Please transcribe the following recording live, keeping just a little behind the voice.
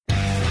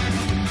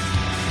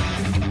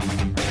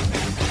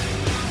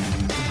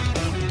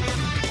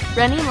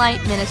Running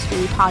Light Ministry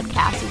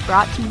podcast is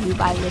brought to you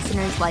by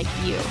listeners like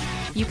you.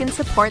 You can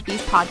support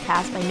these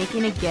podcasts by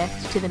making a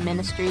gift to the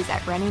ministries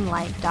at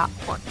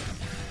runninglight.org.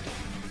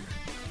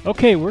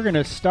 Okay, we're going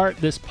to start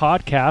this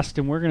podcast,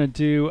 and we're going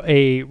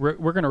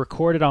to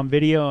record it on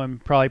video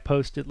and probably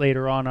post it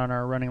later on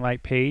our Running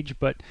Light page.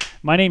 But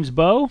my name's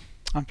Bo.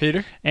 I'm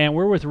Peter. And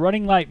we're with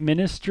Running Light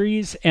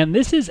Ministries, and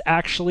this is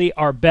actually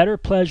our Better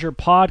Pleasure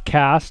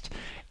podcast,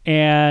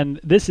 and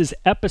this is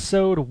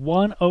episode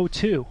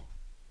 102.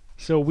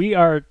 So we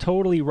are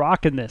totally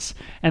rocking this.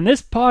 And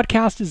this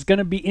podcast is going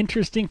to be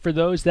interesting for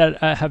those that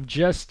have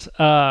just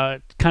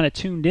kind of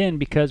tuned in,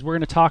 because we're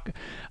going to talk,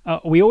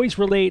 we always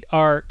relate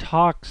our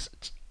talks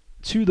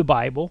to the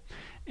Bible,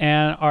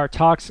 and our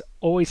talks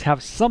always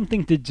have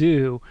something to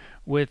do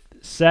with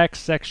sex,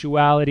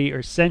 sexuality,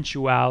 or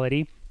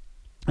sensuality.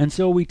 And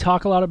so we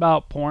talk a lot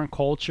about porn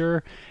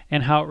culture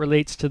and how it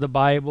relates to the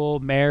Bible,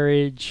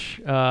 marriage,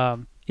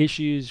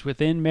 issues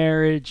within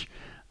marriage,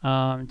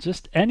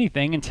 just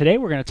anything. And today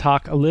we're going to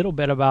talk a little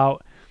bit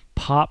about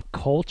pop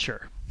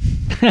culture.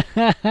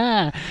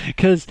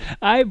 Because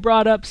I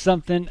brought up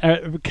something,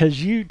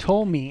 because you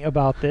told me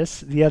about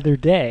this the other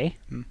day.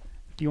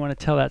 If you want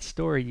to tell that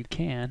story, you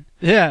can.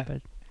 Yeah.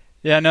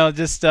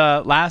 Just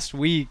last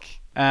week,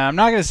 I'm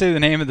not going to say the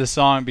name of the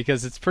song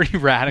because it's pretty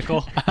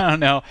radical. I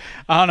don't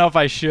know if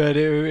I should.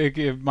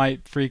 It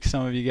might freak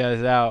some of you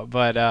guys out.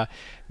 But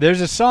there's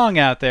a song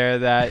out there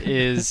that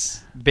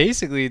is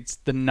basically, it's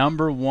the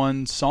number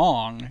one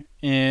song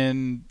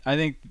in, I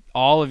think,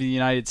 all of the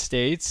United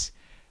States.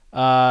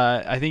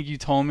 I think you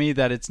told me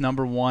that it's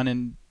number one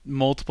in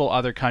multiple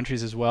other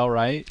countries as well,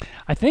 right?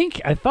 I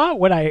thought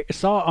what I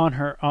saw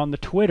on the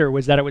Twitter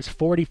was that it was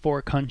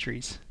 44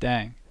 countries.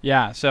 Dang.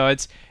 Yeah, so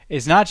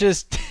it's not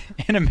just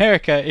in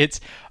America, it's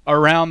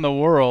around the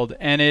world,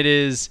 and it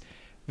is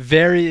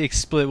very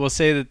explicit. We'll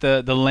say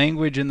that the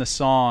language in the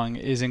song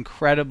is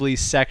incredibly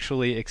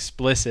sexually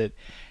explicit.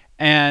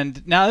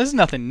 And now this is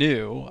nothing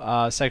new.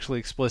 Sexually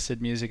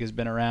explicit music has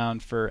been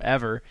around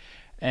forever,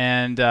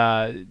 and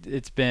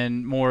it's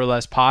been more or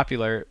less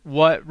popular.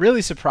 What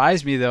really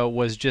surprised me, though,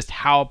 was just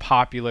how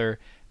popular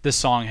the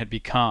song had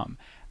become.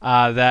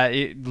 That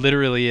it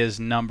literally is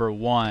number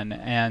one.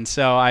 And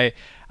so I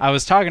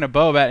was talking to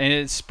Bo about it, and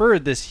it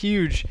spurred this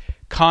huge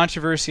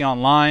controversy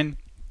online,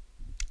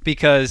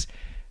 because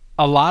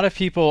a lot of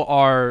people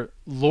are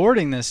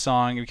lording this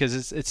song,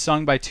 because it's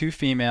sung by two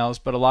females,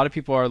 but a lot of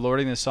people are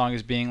lording this song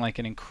as being like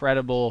an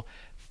incredible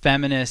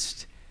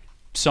feminist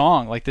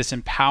song, like this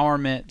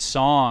empowerment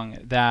song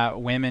that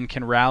women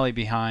can rally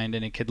behind,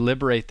 and it could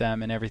liberate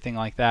them and everything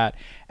like that.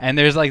 And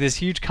there's like this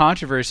huge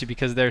controversy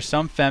because there's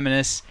some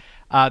feminists,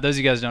 those of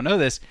you guys who don't know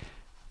this,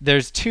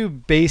 there's two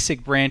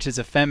basic branches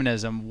of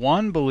feminism.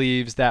 One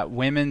believes that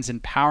women's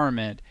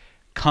empowerment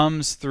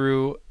comes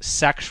through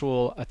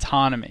sexual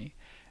autonomy,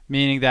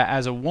 meaning that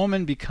as a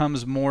woman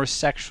becomes more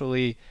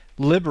sexually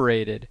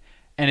liberated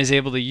and is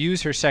able to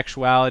use her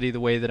sexuality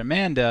the way that a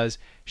man does,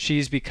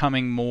 she's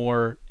becoming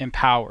more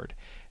empowered.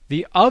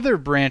 The other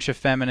branch of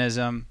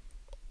feminism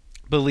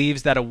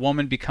believes that a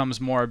woman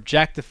becomes more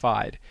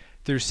objectified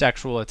through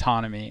sexual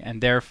autonomy,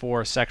 and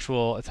therefore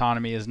sexual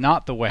autonomy is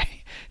not the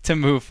way to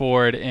move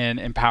forward in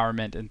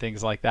empowerment and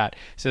things like that.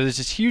 So there's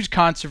this huge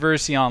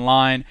controversy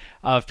online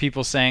of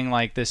people saying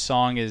like this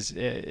song is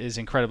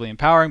incredibly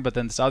empowering, but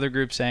then this other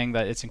group saying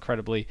that it's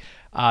incredibly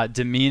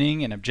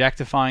demeaning and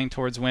objectifying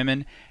towards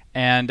women.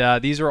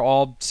 And these are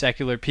all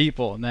secular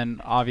people. And then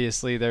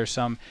obviously there's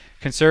some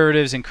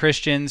conservatives and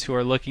Christians who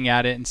are looking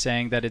at it and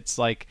saying that it's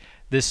like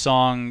this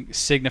song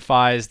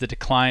signifies the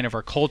decline of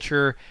our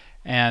culture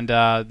and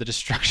the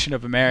destruction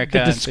of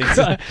America,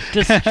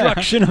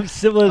 destruction of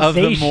civilization, of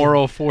the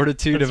moral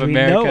fortitude of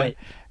America.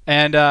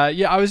 And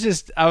I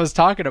was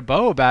talking to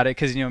Bo about it,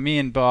 because me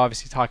and Bo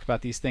obviously talk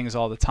about these things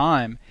all the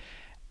time,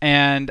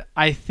 and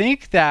I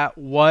think that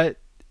what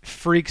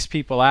freaks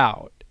people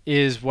out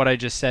is what I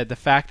just said, the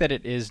fact that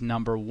it is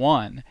number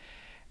one.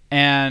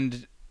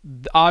 And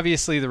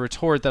obviously the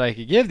retort that I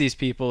could give these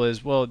people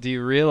is, well, do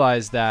you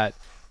realize that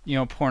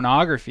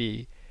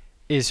pornography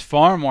is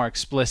far more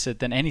explicit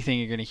than anything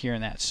you're going to hear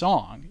in that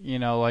song,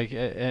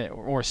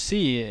 or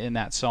see in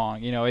that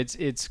song.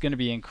 It's going to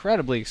be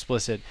incredibly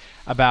explicit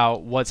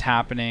about what's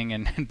happening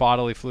and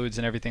bodily fluids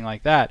and everything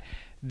like that.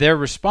 Their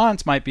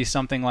response might be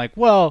something like,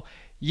 well,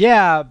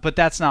 yeah, but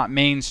that's not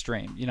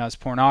mainstream. It's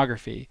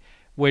pornography,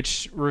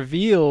 which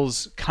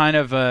reveals kind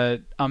of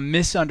a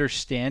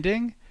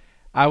misunderstanding,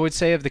 I would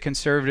say, of the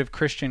conservative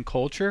Christian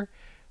culture,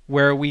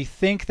 where we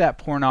think that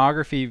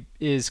pornography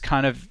is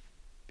kind of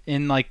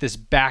in like this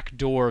back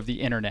door of the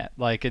internet,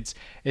 like it's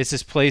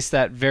this place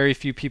that very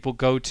few people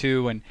go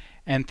to,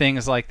 and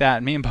things like that.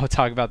 And me and Bo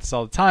talk about this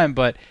all the time,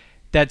 but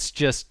that's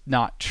just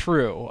not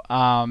true.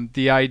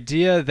 The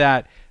idea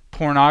that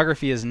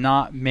pornography is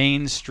not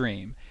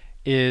mainstream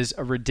is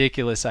a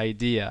ridiculous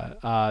idea.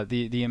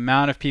 The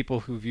amount of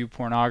people who view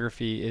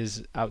pornography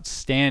is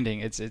outstanding.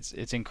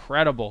 It's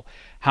incredible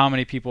how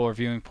many people are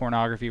viewing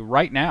pornography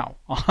right now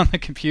on the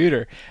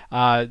computer.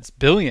 It's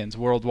billions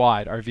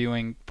worldwide are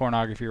viewing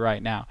pornography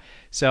right now.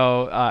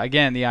 So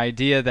again, the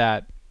idea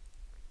that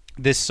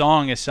this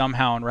song is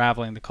somehow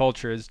unraveling the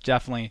culture is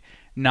definitely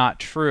not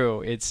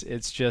true. It's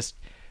just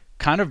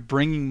kind of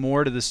bringing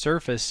more to the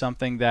surface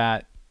something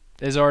that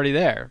is already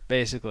there.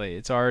 Basically,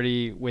 it's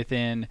already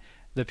within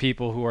the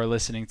people who are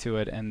listening to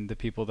it and the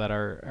people that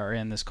are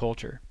in this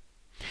culture.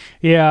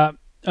 Yeah.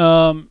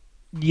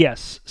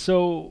 Yes.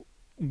 So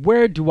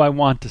where do I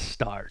want to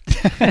start?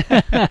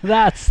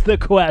 That's the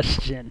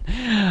question.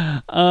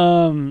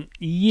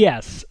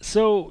 Yes.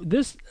 So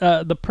this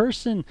the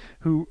person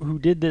who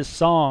did this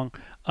song,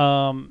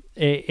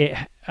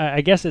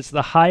 I guess it's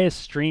the highest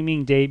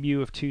streaming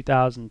debut of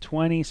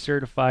 2020,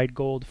 certified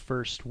gold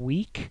first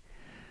week.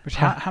 Which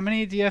how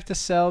many do you have to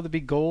sell to be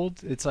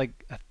gold? It's like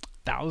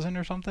 1,000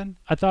 or something?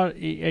 I thought,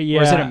 yeah.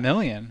 Or is it 1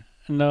 million?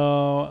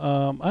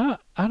 No,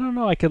 I don't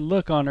know. I could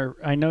look on her.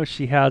 I know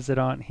she has it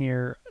on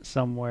here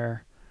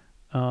somewhere.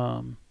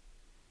 I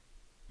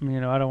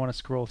don't want to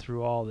scroll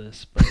through all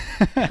this, but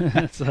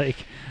it's like,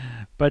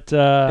 but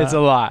it's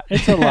a lot.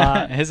 It's a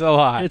lot. It's a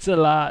lot. It's a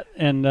lot.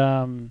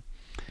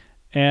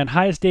 And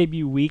highest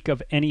debut week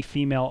of any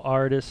female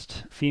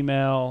artist,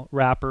 female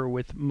rapper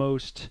with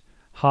most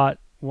Hot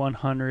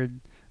 100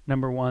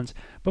 number ones.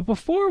 But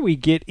before we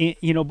get in,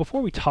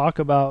 before we talk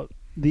about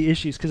the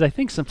issues, because I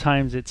think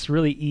sometimes it's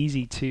really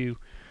easy to,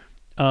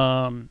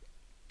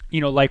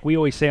 like we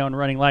always say on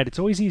Running Light, it's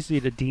always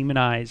easy to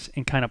demonize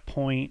and kind of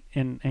point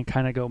and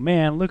kind of go,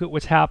 man, look at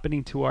what's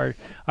happening to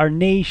our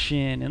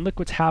nation, and look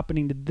what's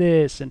happening to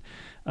this, and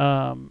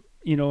and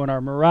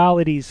our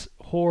morality's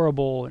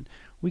horrible, and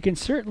we can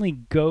certainly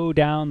go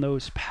down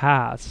those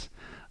paths.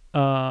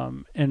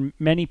 And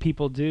many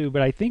people do,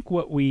 but I think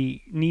what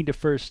we need to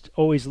first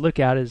always look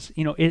at is,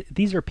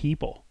 these are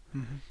people,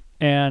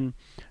 and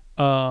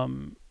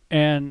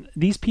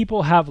these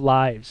people have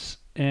lives,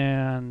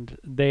 and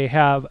they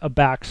have a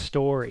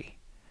backstory.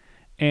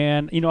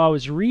 And I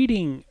was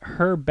reading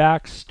her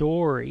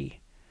backstory,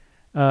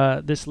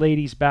 this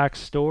lady's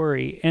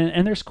backstory,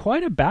 and there's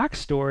quite a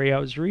backstory. I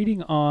was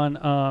reading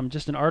on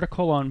just an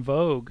article on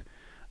Vogue.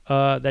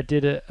 That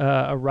did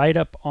a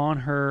write-up on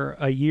her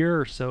a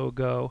year or so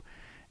ago,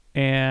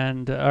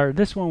 and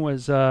this one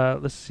was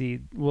let's see.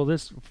 Well,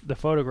 the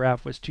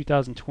photograph was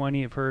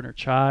 2020 of her and her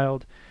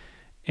child,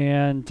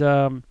 and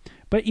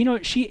but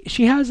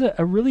she has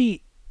a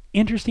really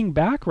interesting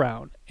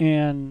background,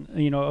 and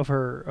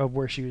of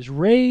where she was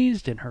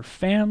raised and her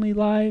family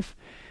life,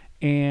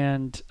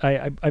 and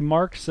I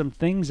marked some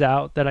things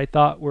out that I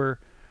thought were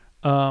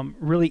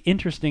really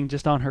interesting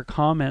just on her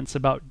comments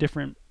about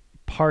different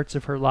parts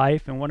of her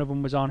life, and one of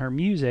them was on her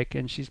music,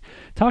 and she's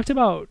talked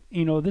about,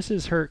 this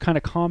is her kind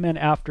of comment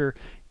after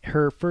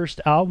her first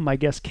album, I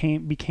guess,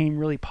 became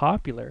really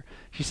popular.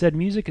 She said,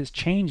 music is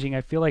changing. I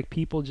feel like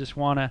people just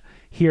want to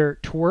hear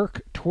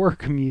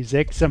twerk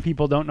music. Some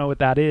people don't know what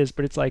that is,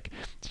 but it's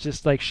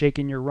just like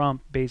shaking your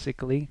rump,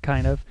 basically,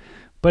 kind of.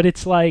 But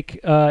it's like,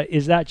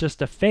 is that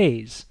just a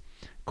phase? ?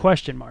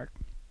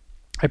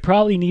 I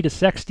probably need a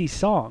sexy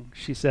song,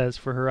 she says,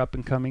 for her up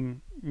and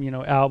coming,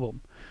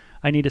 album.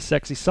 I need a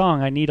sexy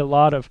song. I need a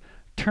lot of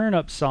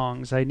turn-up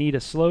songs. I need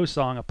a slow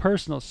song, a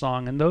personal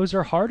song, and those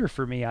are harder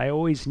for me. I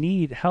always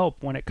need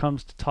help when it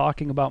comes to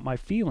talking about my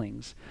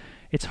feelings.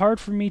 It's hard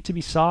for me to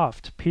be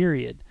soft,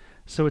 period.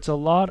 So it's a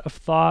lot of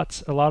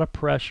thoughts, a lot of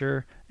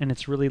pressure, and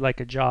it's really like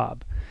a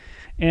job.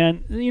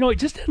 And,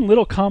 just in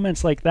little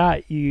comments like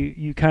that,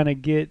 you kind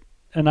of get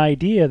an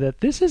idea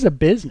that this is a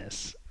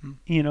business.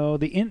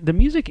 The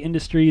music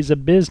industry is a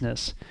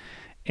business.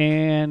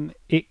 And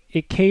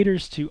it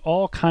caters to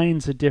all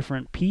kinds of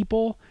different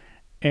people,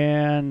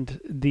 and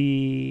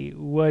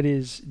what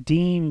is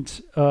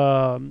deemed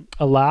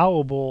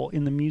allowable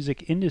in the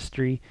music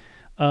industry,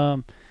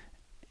 that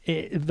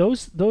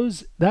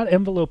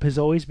envelope has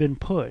always been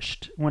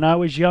pushed. When I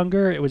was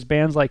younger, it was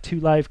bands like Two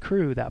Live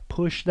Crew that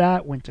pushed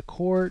that, went to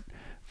court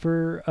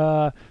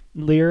for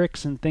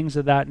lyrics and things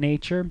of that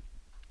nature.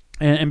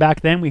 And back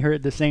then we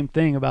heard the same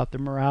thing about the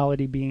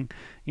morality being,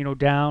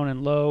 down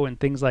and low and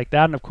things like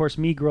that. And of course,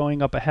 me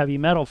growing up a heavy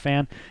metal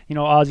fan,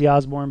 Ozzy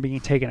Osbourne being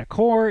taken to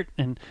court,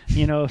 and,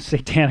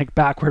 satanic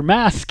backward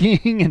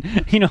masking. And,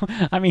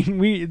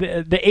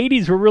 the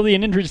 80s were really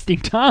an interesting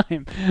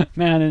time,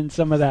 man, and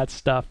some of that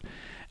stuff.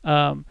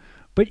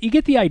 But you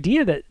get the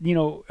idea that,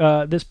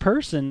 this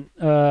person,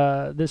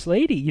 this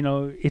lady,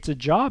 it's a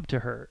job to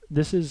her.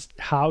 This is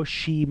how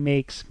she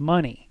makes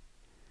money.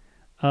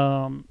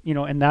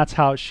 And that's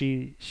how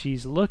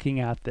she's looking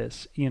at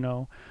this,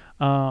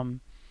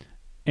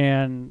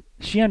 and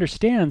she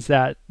understands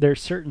that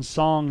there's certain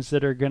songs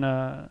that are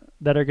gonna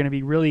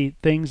be really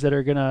things that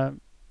are gonna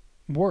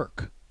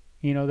work,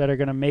 that are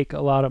gonna make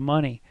a lot of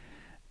money,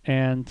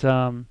 and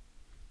so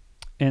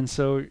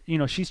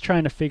she's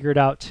trying to figure it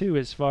out too,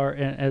 as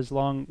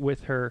long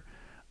with her,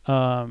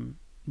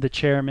 the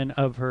chairman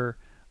of her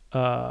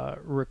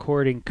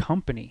recording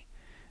company.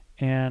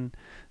 And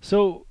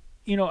so,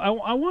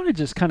 I want to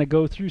just kind of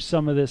go through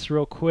some of this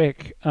real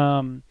quick.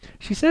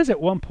 She says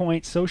at one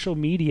point, social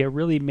media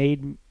really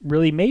made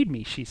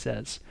me, she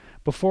says.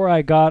 Before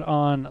I got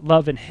on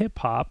Love and Hip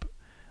Hop,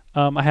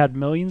 I had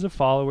millions of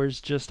followers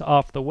just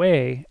off the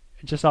way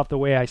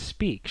I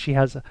speak. She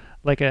has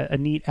a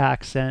neat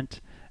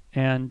accent,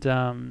 and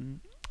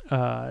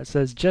it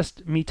says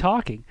just me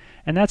talking,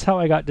 and that's how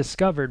I got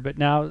discovered. But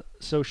now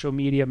social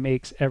media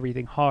makes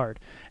everything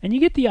hard, and you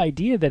get the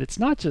idea that it's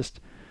not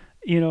just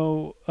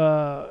here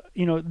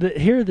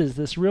there's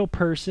this real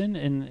person,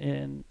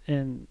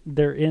 and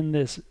they're in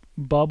this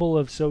bubble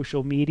of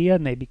social media,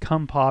 and they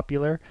become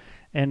popular,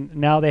 and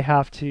now they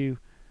have to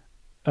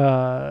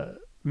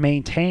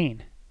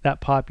maintain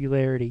that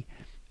popularity,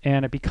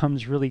 and it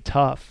becomes really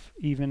tough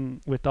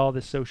even with all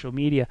this social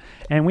media.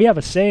 And we have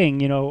a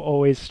saying,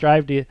 always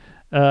strive to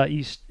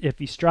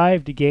if you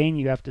strive to gain,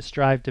 you have to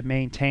strive to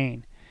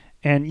maintain.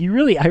 And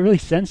I really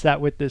sense that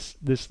with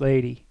this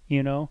lady,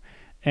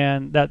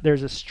 and that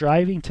there's a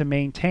striving to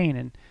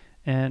maintain.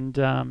 And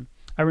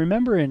I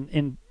remember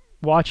in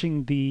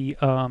watching the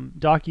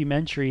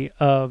documentary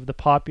of the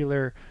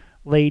popular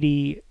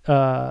lady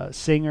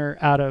singer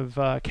out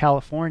of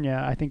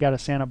California, I think out of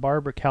Santa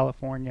Barbara,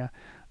 California,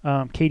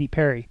 Katy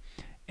Perry.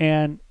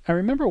 And I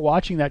remember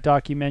watching that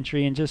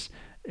documentary and just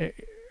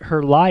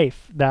her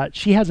life, that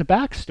she has a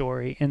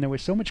backstory, and there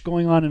was so much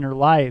going on in her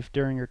life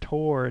during her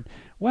tour. And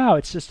wow,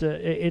 it's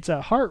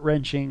a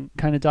heart-wrenching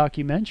kind of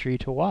documentary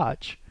to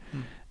watch.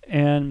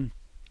 And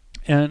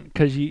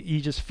because you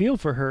just feel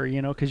for her,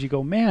 because you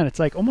go, man, it's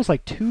like almost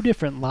like two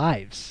different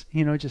lives,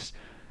 just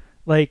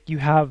like you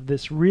have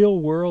this real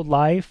world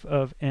life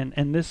of,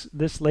 and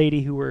this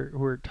lady who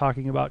we're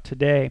talking about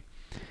today,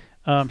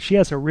 she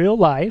has a real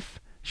life.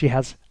 She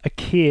has a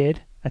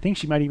kid. I think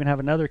she might even have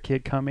another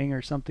kid coming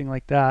or something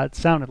like that. It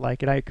sounded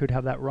like it. I could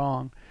have that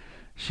wrong.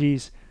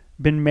 She's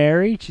been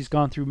married. She's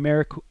gone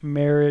through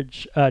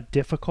marriage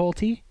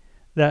difficulty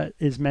that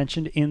is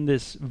mentioned in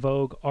this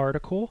Vogue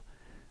article.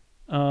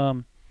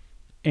 And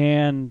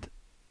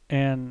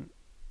then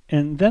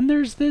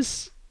there's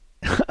this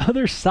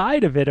other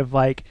side of it of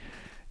like,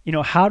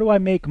 how do I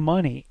make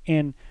money?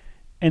 And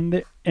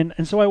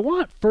so I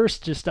want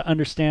first just to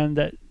understand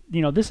that,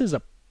 this is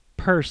a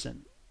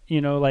person,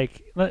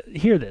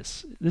 hear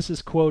this. This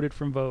is quoted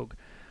from Vogue.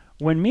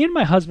 When me and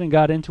my husband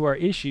got into our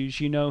issues,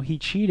 he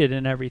cheated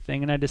and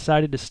everything, and I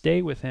decided to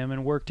stay with him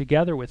and work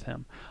together with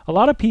him. A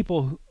lot of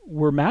people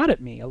were mad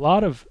at me. A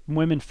lot of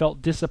women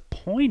felt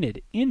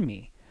disappointed in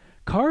me.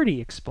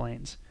 Cardi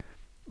explains.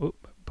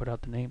 Put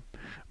out the name.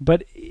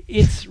 But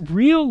it's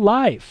real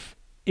life.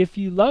 If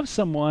you love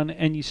someone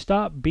and you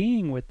stop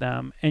being with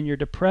them and you're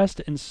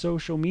depressed and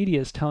social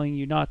media is telling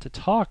you not to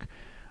talk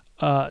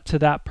to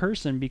that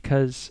person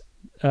because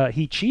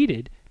he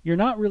cheated, you're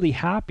not really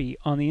happy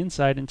on the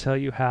inside until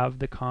you have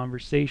the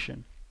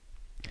conversation.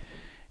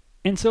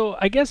 And so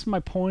I guess my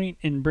point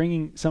in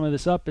bringing some of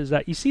this up is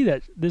that you see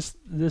that this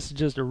is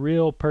just a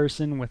real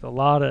person with a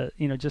lot of,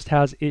 just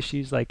has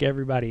issues like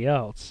everybody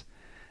else,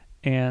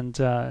 and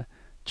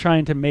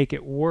trying to make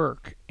it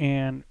work.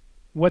 And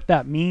what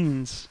that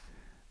means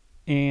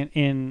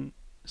in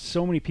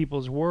so many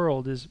people's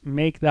world is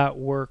make that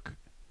work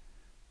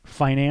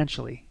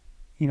financially.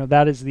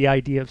 That is the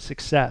idea of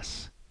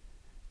success,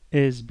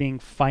 is being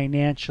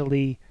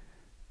financially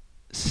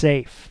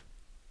safe,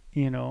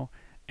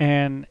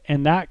 and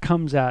that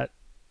comes at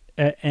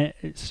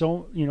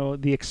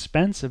the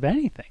expense of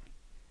anything.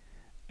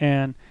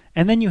 And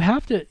then you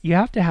have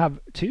to have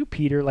too,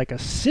 Peter, like a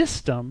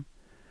system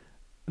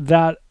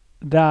that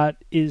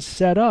is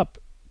set up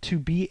to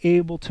be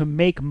able to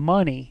make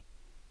money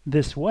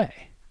this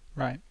way.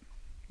 Right.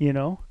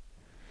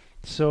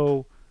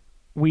 So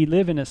we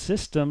live in a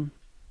system,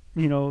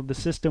 the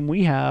system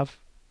we have,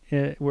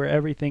 where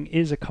everything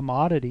is a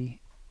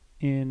commodity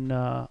in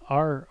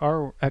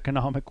our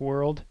economic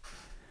world,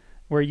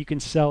 where you can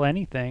sell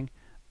anything.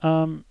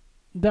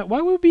 That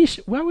why would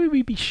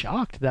we be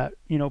shocked that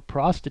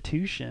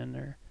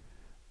prostitution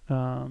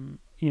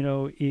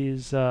or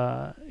is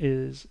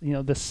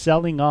the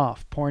selling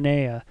off,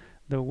 porneia,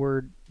 the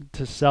word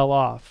to sell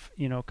off,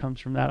 comes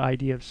from that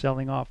idea of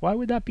selling off. Why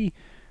would that be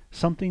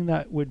something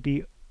that would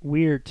be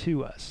weird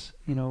to us?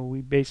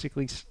 We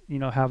basically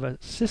have a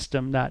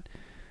system that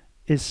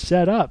is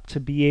set up to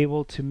be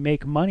able to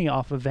make money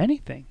off of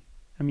anything.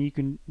 I mean, you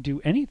can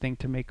do anything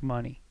to make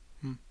money.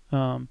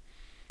 And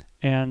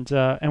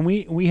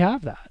we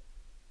have that,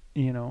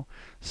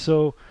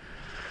 so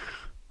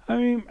I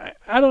mean,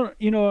 I don't,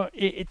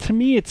 to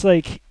me, it's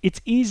like,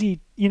 it's easy,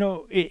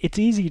 it's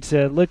easy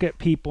to look at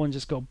people and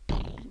just go,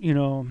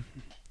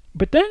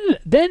 but then,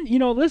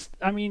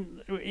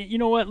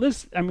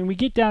 we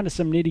get down to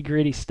some nitty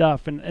gritty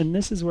stuff. And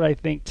this is what I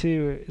think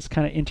too is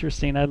kind of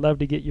interesting. I'd love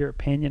to get your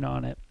opinion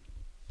on it.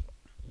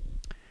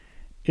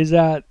 Is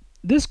that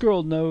this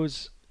girl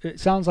knows, it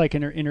sounds like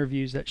in her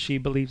interviews, that she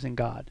believes in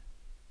God.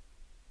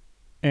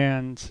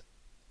 And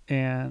how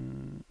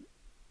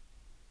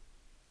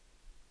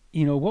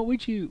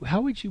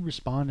would you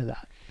respond to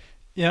that?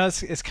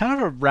 It's kind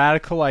of a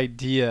radical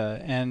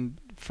idea, and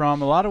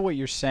from a lot of what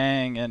you're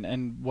saying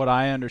and what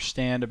I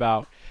understand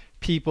about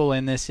people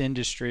in this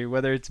industry,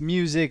 whether it's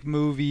music,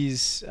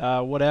 movies,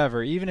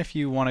 whatever, even if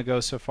you want to go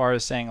so far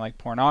as saying like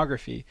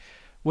pornography,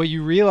 what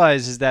you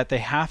realize is that they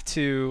have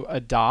to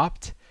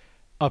adopt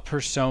a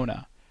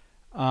persona.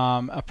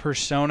 A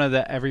persona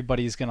that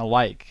everybody's going to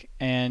like.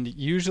 And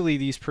usually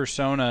these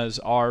personas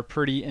are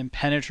pretty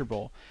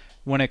impenetrable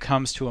when it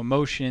comes to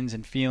emotions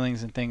and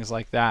feelings and things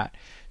like that.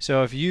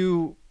 So if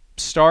you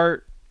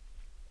start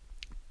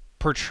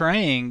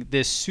portraying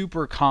this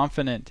super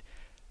confident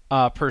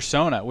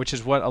persona, which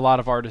is what a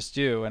lot of artists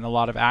do and a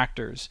lot of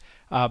actors,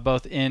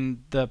 both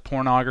in the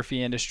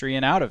pornography industry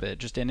and out of it,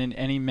 just in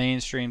any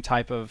mainstream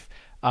type of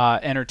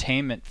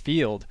entertainment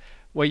field,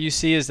 what you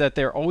see is that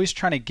they're always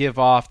trying to give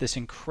off this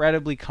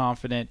incredibly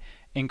confident,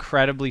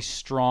 incredibly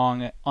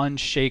strong,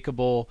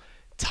 unshakable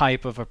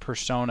type of a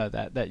persona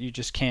that you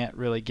just can't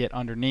really get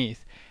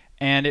underneath.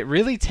 And it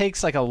really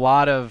takes like a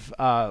lot of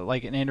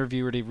like an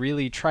interviewer to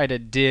really try to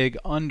dig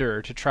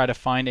under to try to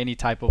find any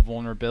type of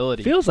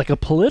vulnerability. Feels like a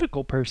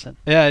political person.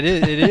 Yeah, it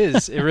is. It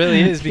is. It really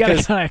is. You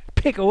gotta kind of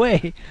pick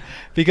away.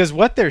 Because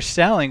what they're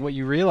selling, what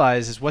you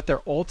realize is what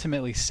they're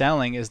ultimately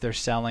selling is they're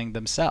selling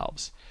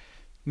themselves.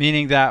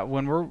 Meaning that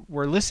when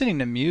we're listening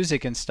to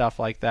music and stuff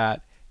like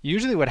that,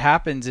 usually what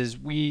happens is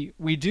we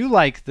do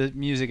like the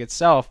music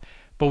itself,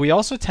 but we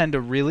also tend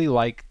to really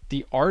like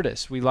the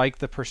artist. We like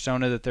the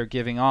persona that they're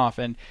giving off,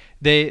 and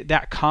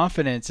that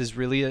confidence is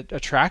really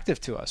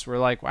attractive to us. We're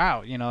like,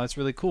 wow, that's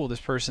really cool.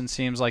 This person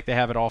seems like they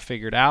have it all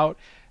figured out.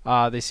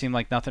 They seem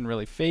like nothing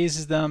really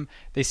phases them.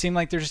 They seem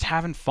like they're just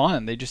having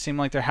fun. They just seem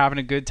like they're having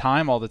a good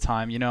time all the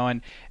time,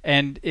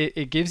 and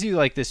it gives you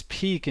like this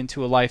peek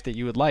into a life that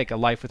you would like, a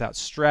life without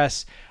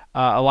stress,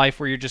 a life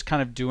where you're just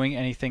kind of doing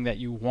anything that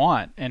you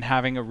want and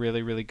having a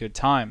really, really good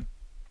time.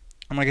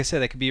 And like I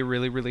said, that could be a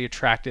really, really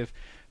attractive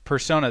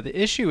persona. The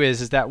issue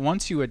is that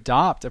once you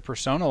adopt a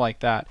persona like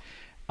that,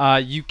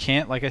 you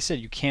can't, like I said,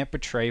 you can't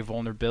betray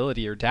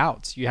vulnerability or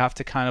doubts. You have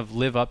to kind of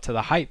live up to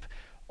the hype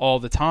all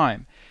the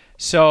time.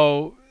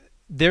 So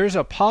there's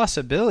a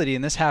possibility,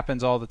 and this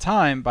happens all the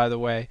time, by the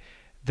way,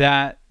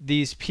 that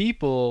these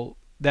people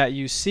that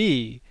you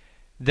see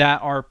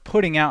that are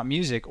putting out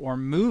music or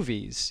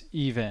movies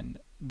even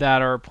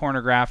that are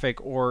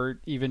pornographic or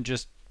even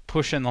just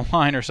pushing the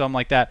line or something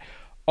like that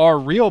are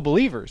real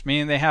believers,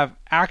 meaning they have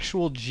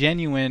actual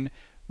genuine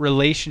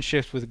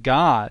relationships with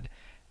God,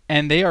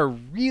 and they are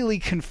really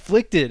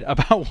conflicted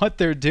about what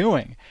they're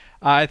doing.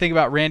 I think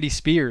about Randy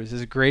Spears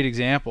as a great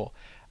example.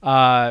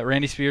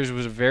 Randy Spears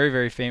was a very,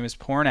 very famous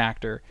porn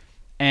actor,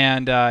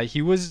 and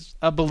he was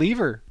a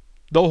believer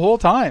the whole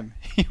time.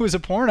 He was a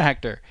porn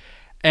actor.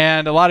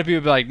 And a lot of people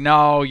would be like,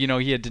 no,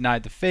 he had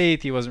denied the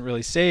faith. He wasn't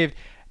really saved.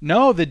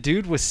 No, the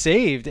dude was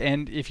saved.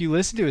 And if you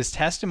listen to his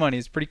testimony,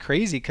 it's pretty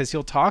crazy because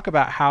he'll talk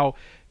about how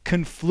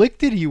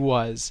conflicted he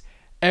was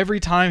every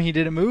time he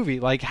did a movie,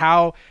 like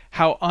how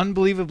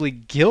unbelievably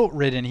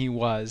guilt-ridden he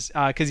was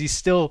because he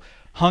still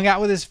hung out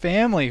with his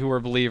family who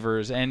were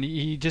believers, and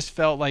he just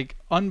felt like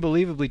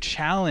unbelievably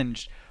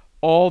challenged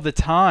all the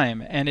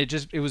time, and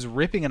it was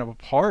ripping him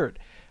apart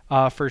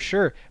for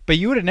sure. But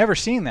you would have never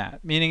seen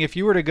that, meaning if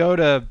you were to go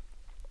to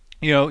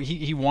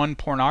he won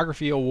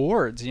pornography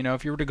awards.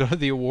 If you were to go to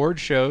the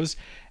award shows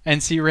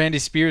and see Randy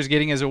Spears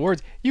getting his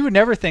awards, you would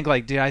never think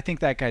like, dude, I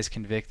think that guy's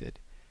convicted.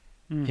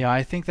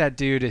 I think that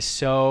dude is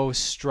so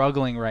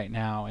struggling right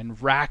now and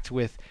racked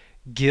with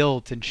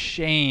guilt and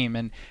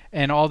shame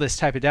and all this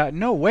type of doubt.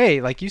 No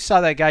way. Like, you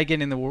saw that guy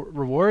getting the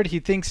reward.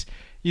 You think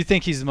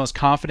he's the most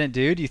confident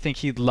dude. You think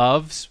he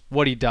loves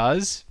what he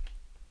does.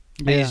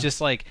 Yeah. And he's just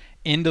like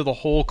into the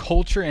whole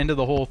culture, into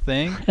the whole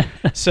thing.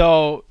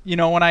 So,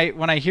 when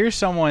I hear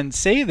someone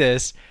say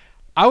this,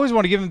 I always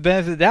want to give them the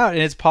benefit of the doubt.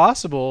 And it's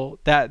possible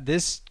that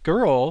this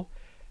girl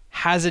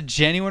has a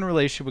genuine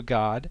relationship with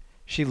God.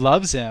 She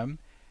loves him.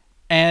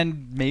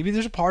 And maybe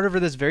there's a part of her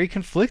that's very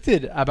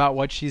conflicted about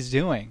what she's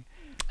doing.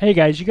 Hey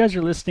guys, you guys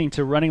are listening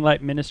to Running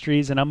Light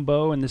Ministries, and I'm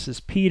Bo, and this is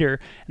Peter.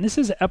 And this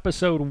is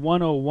episode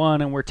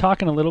 101, and we're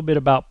talking a little bit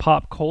about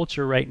pop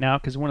culture right now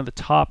because one of the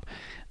top,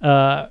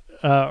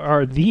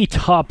 or the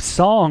top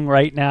song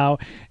right now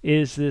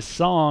is this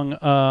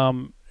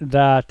song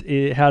that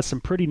it has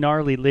some pretty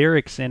gnarly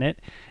lyrics in it.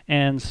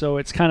 And so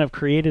it's kind of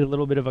created a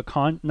little bit of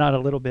not a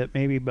little bit,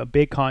 maybe a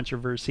big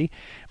controversy.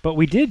 But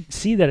we did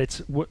see that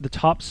it's the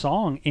top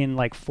song in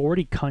like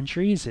 40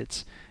 countries.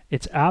 It's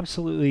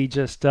absolutely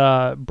just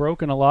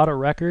broken a lot of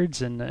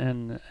records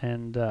and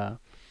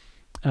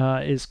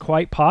is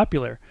quite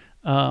popular.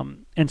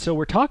 And so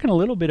we're talking a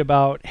little bit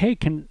about, hey,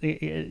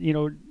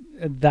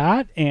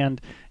 that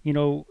and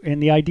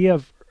the idea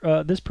of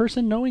this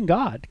person knowing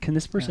God. Can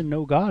this person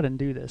know God and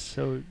do this?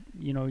 So,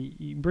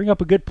 you bring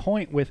up a good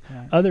point with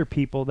other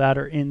people that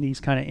are in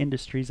these kind of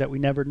industries that we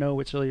never know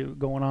what's really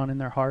going on in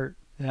their heart.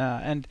 Yeah,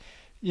 and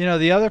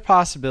the other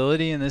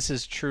possibility, and this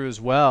is true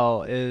as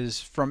well,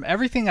 is from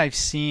everything I've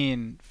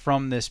seen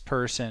from this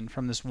person,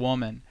 from this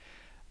woman,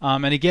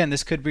 and again,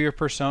 this could be your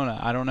persona,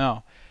 I don't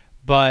know,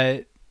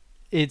 but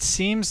it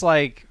seems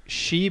like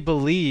she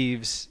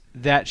believes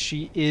that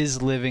she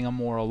is living a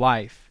moral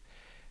life.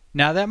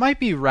 Now, that might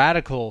be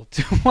radical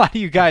to a lot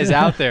of you guys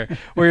out there,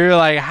 where you're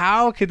like,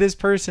 how could this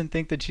person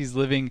think that she's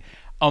living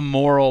a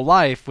moral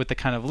life with the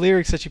kind of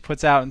lyrics that she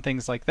puts out and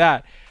things like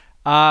that?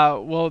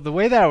 Well, the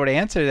way that I would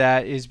answer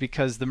that is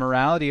because the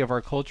morality of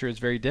our culture is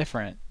very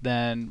different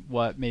than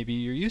what maybe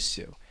you're used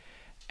to.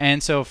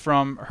 And so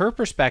from her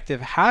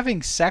perspective,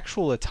 having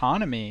sexual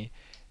autonomy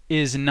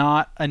is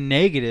not a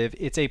negative,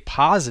 it's a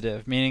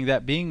positive, meaning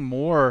that being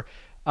more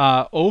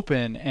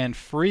open and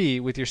free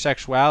with your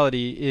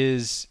sexuality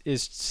is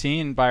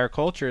seen by our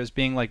culture as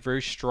being like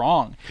very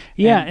strong.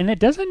 Yeah, and it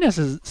doesn't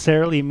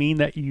necessarily mean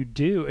that you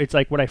do. It's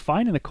like what I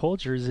find in the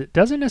culture is it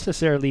doesn't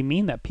necessarily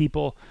mean that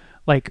people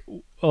like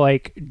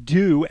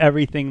do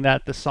everything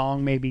that the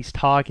song maybe's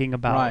talking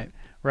about.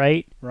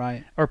 Right.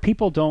 Or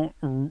people don't,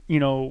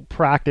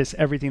 practice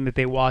everything that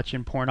they watch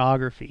in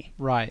pornography.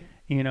 Right.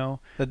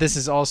 That this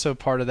is also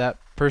part of that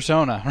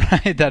persona,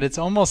 right? That it's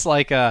almost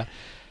like a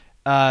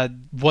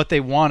what they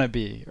want to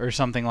be or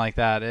something like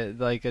that,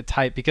 like a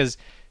type. Because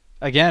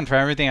again, from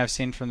everything I've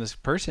seen from this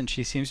person,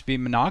 she seems to be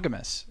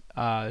monogamous.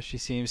 She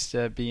seems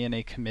to be in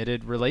a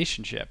committed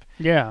relationship.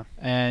 Yeah.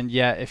 And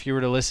yet, if you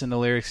were to listen to the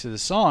lyrics to the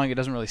song, it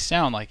doesn't really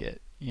sound like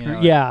it.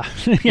 Yeah.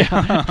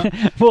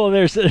 Well,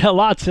 there's a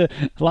lot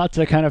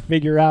to kind of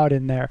figure out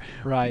in there.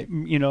 Right.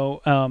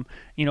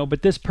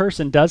 But this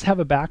person does have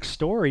a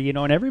backstory,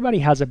 and everybody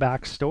has a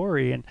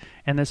backstory.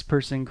 And this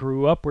person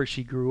grew up where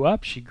she grew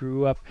up. She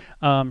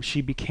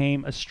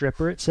became a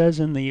stripper, it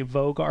says in the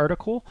Vogue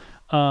article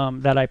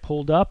that I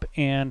pulled up.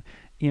 And,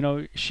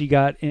 she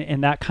got,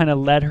 and that kind of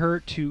led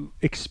her to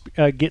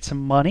get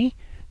some money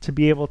to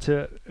be able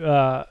to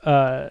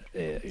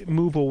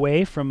move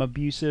away from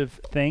abusive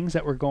things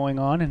that were going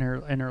on in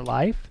her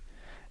life,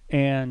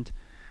 and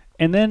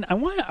then I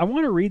want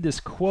to read this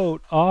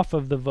quote off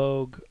of the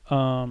Vogue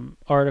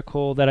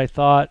article that I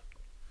thought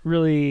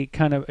really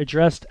kind of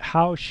addressed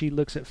how she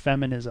looks at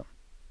feminism.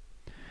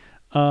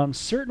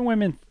 Certain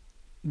women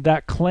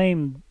that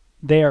claim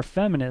they are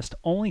feminist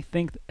only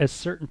think a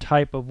certain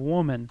type of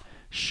woman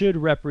should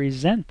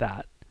represent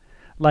that.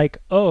 Like,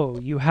 oh,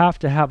 you have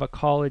to have a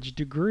college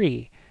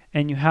degree,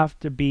 and you have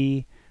to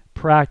be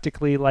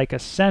practically like a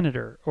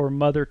senator or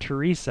Mother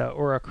Teresa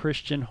or a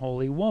Christian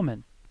holy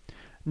woman.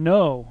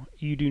 No,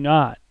 you do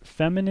not.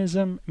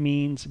 Feminism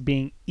means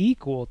being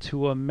equal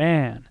to a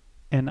man,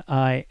 and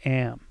I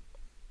am.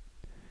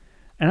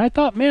 And I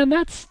thought, man,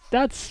 that's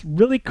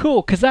really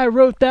cool, because I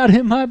wrote that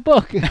in my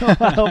book a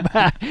while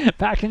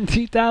back in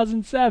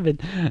 2007.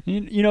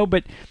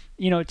 But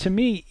to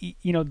me,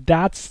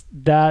 that's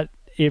that.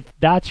 If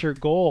that's your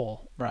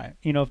goal, right?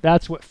 If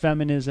that's what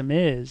feminism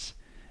is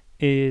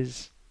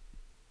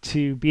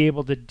to be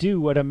able to do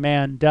what a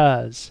man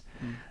does,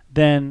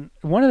 then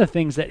one of the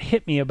things that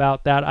hit me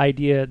about that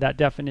idea, that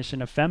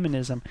definition of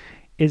feminism,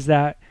 is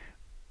that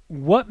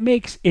what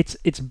makes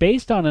it's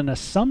based on an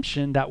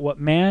assumption that what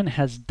man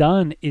has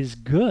done is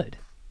good.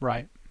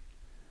 Right.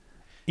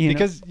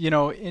 Because, me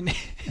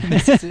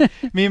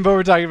and Bo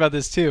were talking about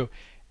this too.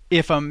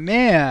 If a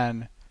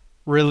man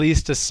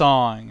released a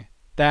song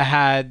that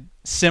had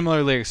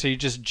similar lyrics, so you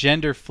just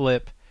gender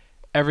flip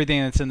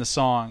everything that's in the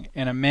song,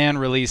 and a man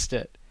released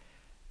it,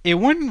 it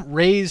wouldn't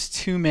raise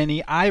too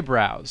many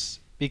eyebrows,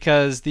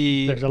 because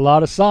there's a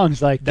lot of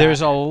songs like that.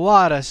 There's a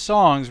lot of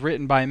songs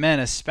written by men,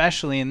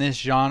 especially in this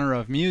genre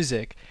of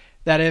music,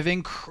 that have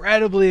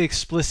incredibly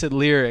explicit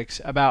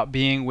lyrics about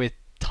being with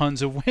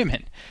tons of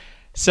women.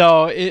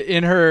 So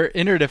in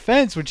her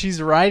defense, when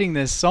she's writing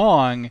this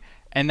song,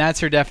 and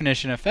that's her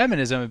definition of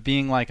feminism, of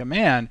being like a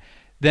man,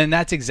 then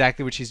that's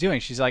exactly what she's doing.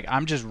 She's like,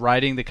 I'm just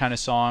writing the kind of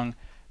song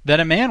that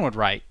a man would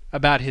write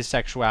about his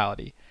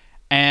sexuality.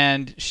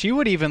 And she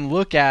would even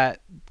look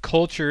at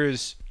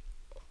culture's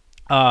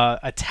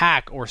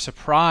attack or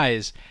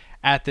surprise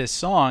at this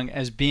song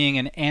as being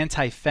an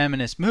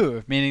anti-feminist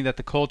move, meaning that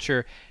the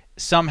culture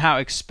somehow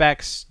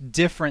expects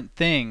different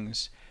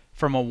things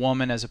from a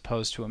woman as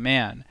opposed to a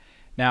man.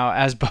 Now,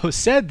 as Bo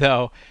said,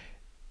 though,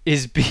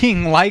 is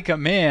being like a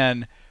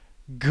man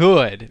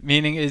good?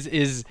 Meaning,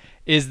 is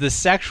the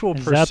sexual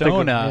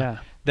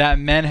persona that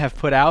men have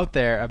put out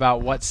there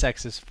about what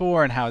sex is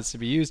for and how it's to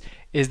be used,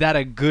 is that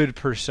a good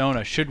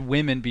persona? Should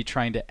women be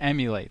trying to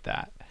emulate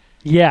that?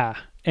 Yeah.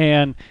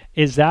 And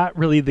is that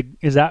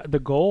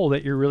the goal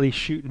that you're really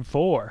shooting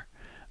for?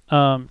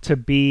 To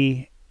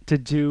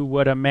do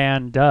what a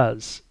man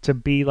does, to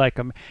be like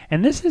a man.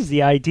 And this is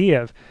the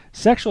idea of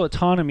sexual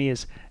autonomy,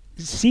 is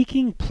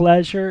seeking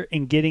pleasure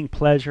and getting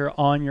pleasure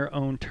on your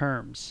own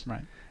terms.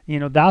 Right.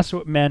 That's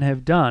what men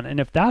have done. And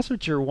if that's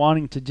what you're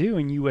wanting to do,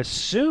 and you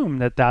assume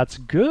that that's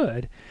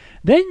good,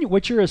 then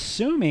what you're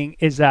assuming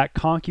is that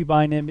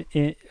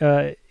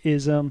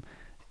concubinism,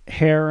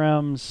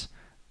 harems,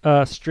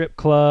 strip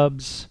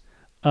clubs,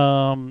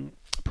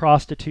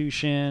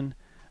 prostitution,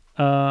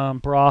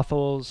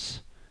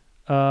 brothels,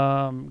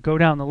 go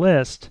down the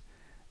list.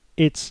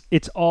 It's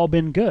all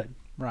been good.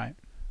 Right.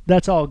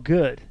 That's all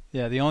good.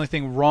 Yeah, the only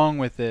thing wrong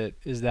with it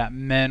is that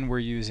men were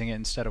using it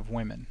instead of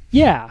women.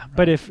 Yeah, Right.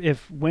 but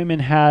if women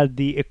had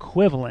the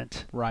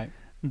equivalent, Right.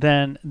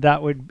 then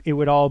it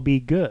would all be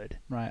good.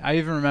 Right. I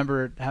even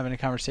remember having a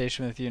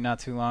conversation with you not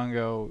too long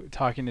ago,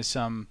 talking to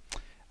some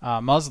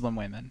Muslim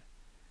women,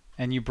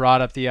 and you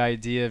brought up the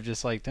idea of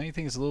just like, don't you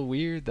think it's a little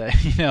weird that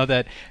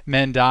that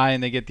men die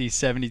and they get these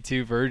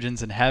 72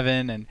 virgins in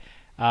heaven, and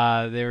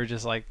they were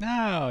just like,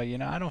 no,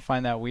 I don't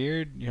find that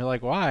weird. You're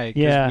like, why?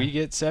 Because Yeah. we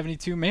get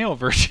 72 male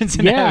virgins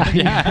in Yeah,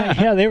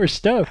 heaven. yeah, they were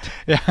stoked.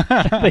 Yeah.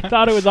 They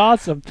thought it was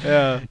awesome.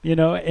 Yeah.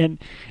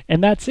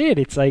 And that's it.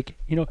 It's like,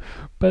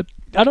 but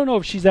I don't know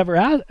if she's ever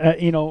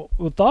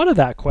thought of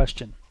that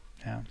question.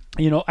 Yeah.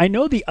 I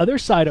know the other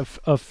side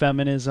of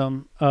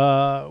feminism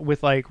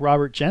with like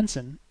Robert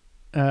Jensen,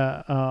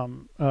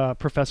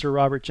 Professor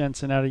Robert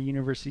Jensen out of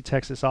University of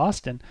Texas,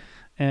 Austin,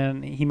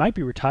 and he might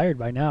be retired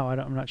by now.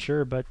 I'm not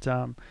sure, but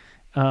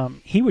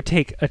he would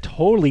take a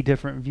totally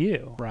different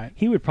view. Right.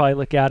 He would probably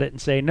look at it and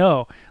say,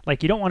 no,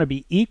 like you don't want to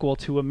be equal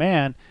to a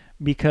man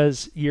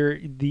because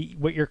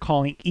what you're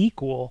calling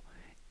equal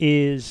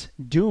is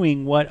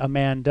doing what a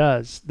man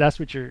does. That's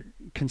what you're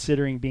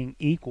considering being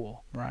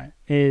equal. Right.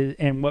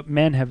 And what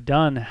men have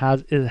done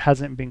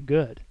hasn't been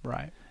good.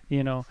 Right.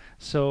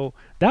 So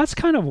that's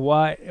kind of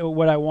what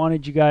I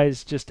wanted you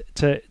guys just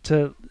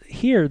to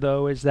hear,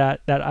 though, is that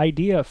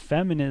idea of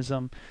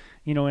feminism,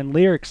 in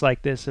lyrics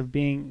like this, of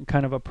being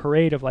kind of a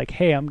parade of like,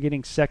 hey, I'm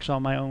getting sex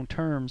on my own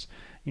terms.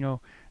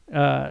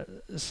 Sometimes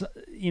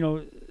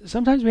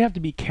we have to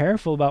be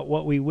careful about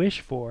what we wish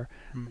for,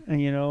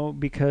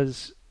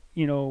 because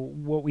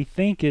what we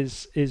think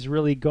is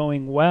really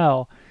going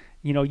well.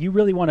 You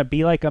really want to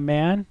be like a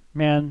man.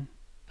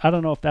 I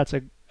don't know if that's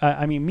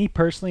me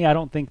personally, I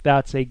don't think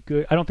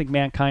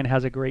mankind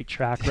has a great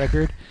track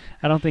record.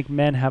 I don't think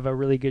men have a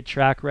really good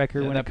track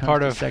record when it comes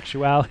to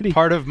sexuality.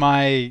 Part of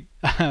my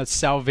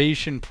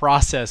salvation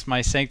process,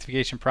 my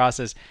sanctification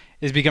process,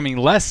 is becoming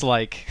less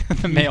like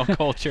the male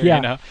culture,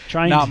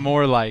 not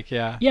more like,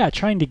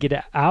 trying to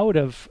get out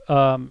of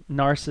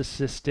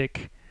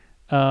narcissistic,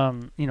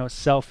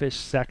 selfish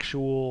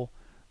sexual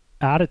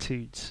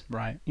attitudes,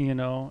 right?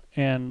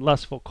 And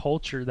lustful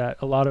culture that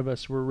a lot of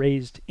us were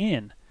raised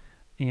in,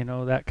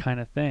 that kind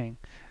of thing.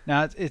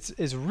 Now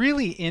it's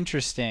really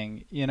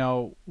interesting,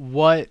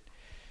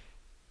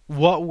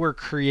 what we're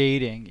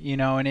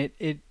creating, and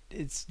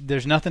it's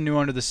there's nothing new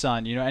under the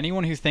sun.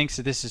 Anyone who thinks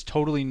that this is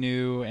totally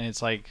new and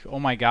it's like, oh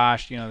my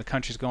gosh, the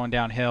country's going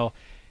downhill,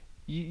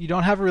 you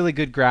don't have a really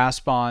good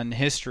grasp on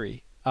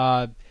history.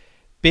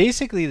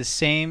 Basically, the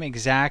same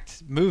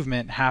exact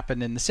movement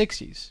happened in the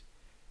 60s.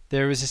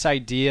 There was this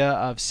idea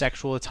of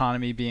sexual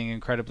autonomy being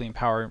incredibly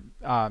empowering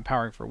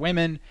for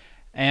women,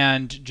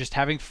 and just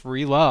having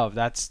free love.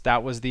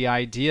 That was the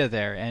idea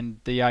there, and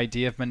the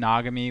idea of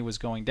monogamy was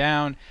going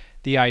down.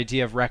 The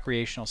idea of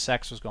recreational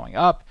sex was going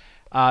up.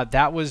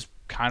 That was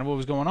kind of what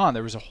was going on.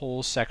 There was a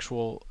whole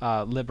sexual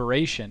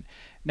liberation.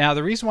 Now,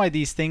 the reason why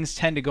these things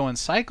tend to go in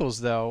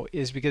cycles, though,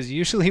 is because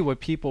usually what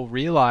people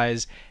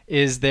realize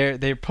is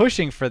they're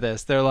pushing for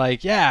this. They're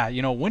like, yeah,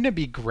 wouldn't it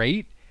be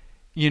great,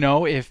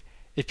 if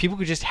people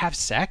could just have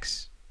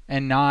sex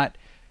and not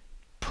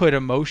put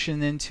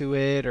emotion into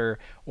it or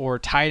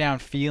tie down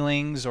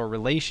feelings or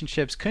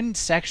relationships? Couldn't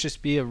sex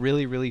just be a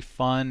really, really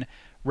fun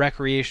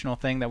recreational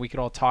thing that we could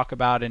all talk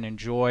about and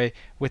enjoy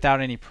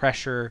without any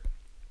pressure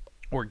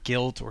or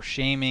guilt or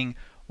shaming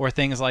or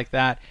things like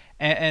that?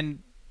 And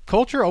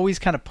culture always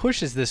kind of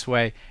pushes this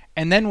way,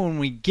 and then when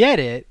we get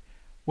it,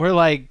 we're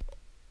like,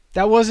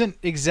 that wasn't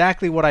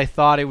exactly what I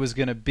thought it was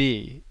going to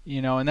be,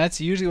 and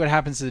that's usually what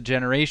happens to the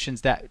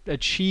generations that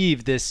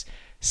achieve this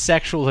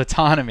sexual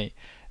autonomy,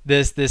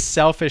 this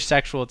selfish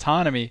sexual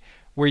autonomy,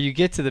 where you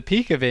get to the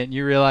peak of it and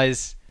you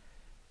realize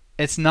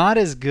it's not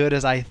as good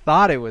as I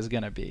thought it was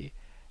going to be.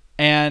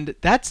 And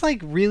that's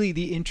like really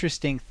the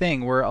interesting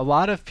thing, where a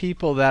lot of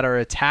people that are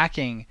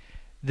attacking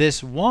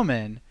this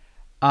woman,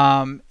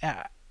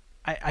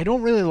 I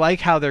don't really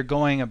like how they're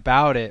going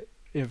about it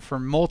for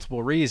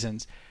multiple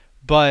reasons.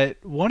 But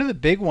one of the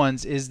big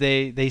ones is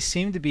they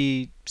seem to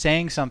be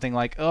saying something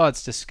like, oh,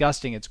 it's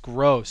disgusting, it's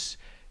gross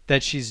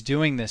that she's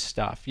doing this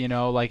stuff.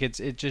 Like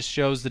it just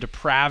shows the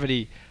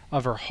depravity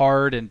of her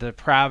heart and the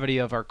depravity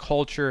of our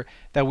culture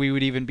that we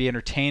would even be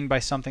entertained by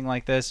something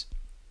like this.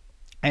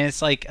 And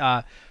it's like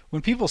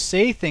when people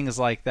say things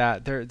like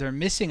that, they're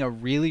missing a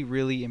really,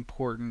 really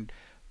important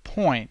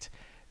point,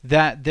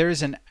 that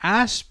there's an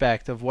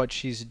aspect of what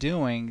she's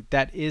doing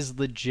that is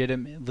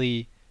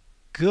legitimately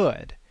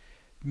good.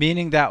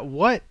 Meaning that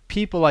what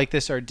people like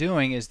this are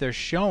doing is they're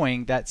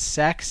showing that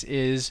sex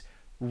is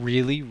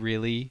really,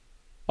 really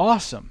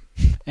awesome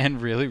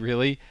and really,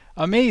 really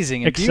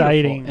amazing and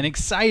exciting. Beautiful and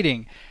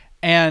exciting.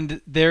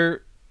 And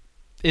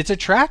it's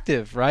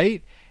attractive,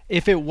 right?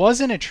 If it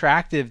wasn't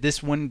attractive,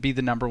 this wouldn't be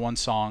the number one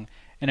song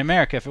in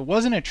America. If it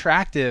wasn't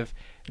attractive,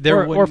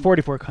 or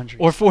 44 countries.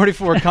 Or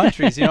 44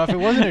 countries. If it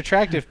wasn't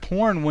attractive,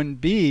 porn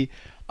wouldn't be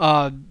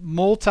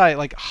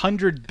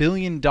 $100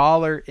 billion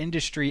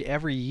industry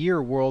every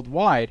year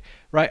worldwide,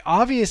 right?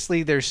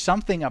 Obviously, there's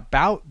something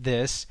about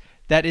this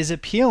that is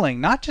appealing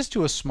not just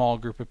to a small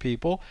group of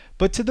people,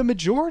 but to the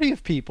majority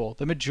of people.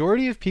 The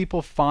majority of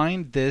people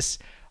find this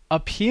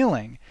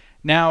appealing.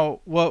 Now,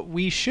 what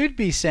we should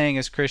be saying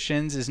as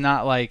Christians is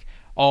not like,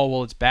 oh,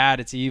 well, it's bad,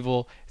 it's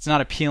evil, it's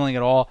not appealing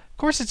at all. Of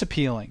course it's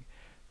appealing,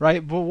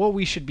 right? But what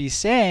we should be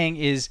saying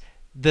is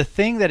the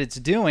thing that it's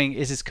doing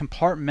is it's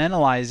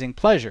compartmentalizing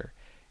pleasure.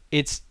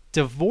 It's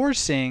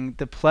divorcing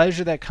the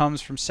pleasure that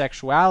comes from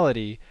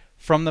sexuality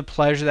from the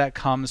pleasure that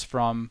comes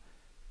from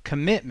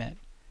commitment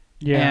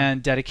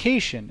and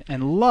dedication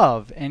and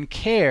love and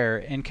care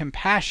and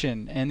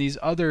compassion and these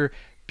other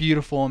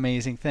beautiful,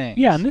 amazing things.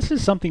 Yeah, and this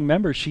is something,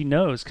 remember, she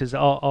knows, because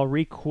I'll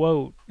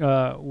reread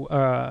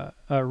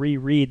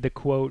the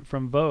quote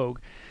from Vogue.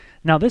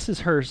 Now, this is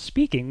her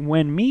speaking.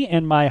 When me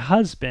and my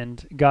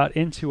husband got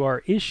into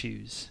our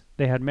issues,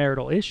 they had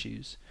marital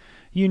issues,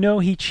 you know,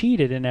 he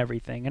cheated and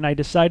everything, and I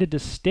decided to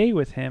stay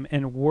with him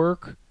and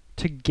work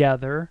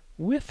together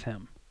with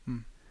him.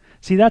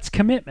 See, that's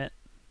commitment,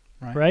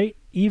 right?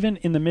 Even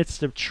in the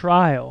midst of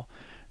trial,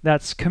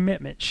 that's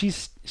commitment.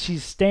 She's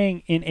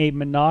staying in a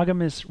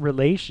monogamous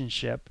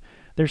relationship.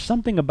 There's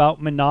something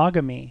about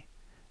monogamy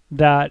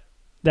that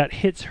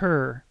hits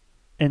her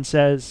and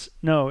says,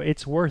 no,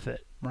 it's worth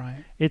it.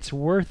 Right. It's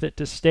worth it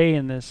to stay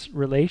in this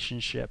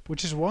relationship.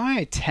 Which is why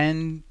I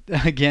tend,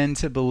 again,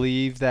 to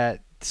believe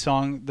that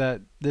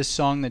this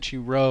song that she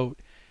wrote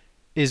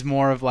is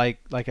more of like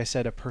I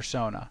said, a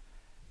persona.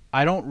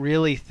 I don't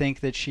really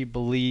think that she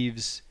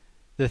believes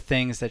the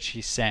things that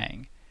she's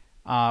saying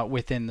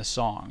within the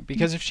song.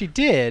 Because if she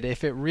did,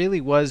 if it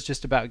really was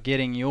just about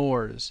getting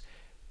yours,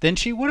 then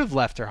she would have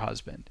left her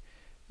husband.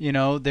 You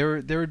know,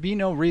 there would be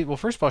no reason. Well,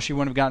 first of all, she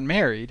wouldn't have gotten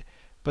married.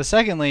 But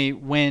secondly,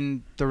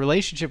 when the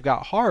relationship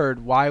got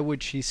hard, why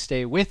would she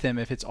stay with him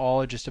if it's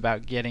all just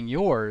about getting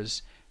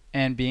yours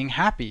and being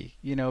happy,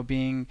 you know,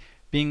 being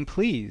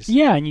pleased?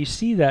 Yeah, and you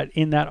see that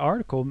in that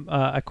article.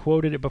 I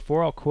quoted it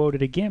before, I'll quote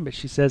it again, but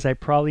she says, I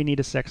probably need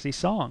a sexy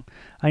song.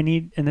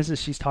 And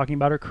she's talking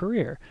about her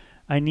career.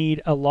 I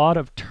need a lot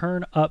of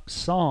turn-up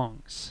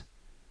songs.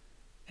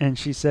 And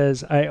she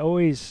says,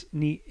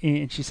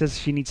 and she says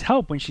she needs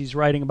help when she's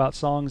writing about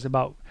songs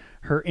about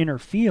her inner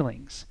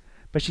feelings.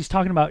 But she's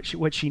talking about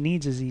what she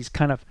needs is these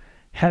kind of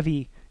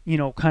heavy, you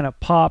know, kind of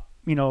pop,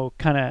 you know,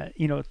 kind of,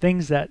 you know,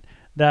 things that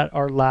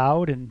are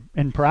loud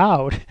and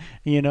proud,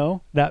 you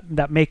know,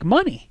 that make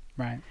money.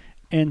 Right.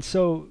 And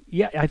so,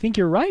 yeah, I think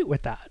you're right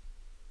with that.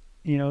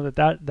 You know,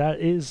 that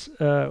is,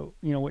 you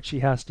know, what she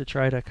has to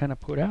try to kind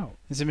of put out.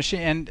 It's a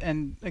machine.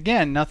 And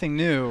again, nothing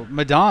new.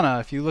 Madonna,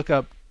 if you look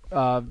up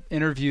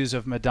interviews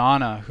of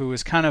Madonna, who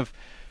was kind of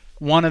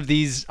one of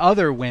these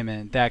other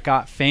women that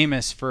got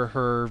famous for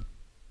her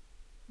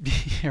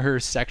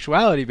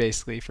sexuality,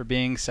 basically, for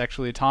being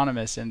sexually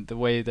autonomous and the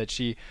way that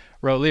she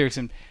wrote lyrics.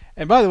 And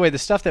by the way, the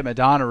stuff that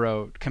Madonna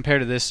wrote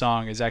compared to this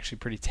song is actually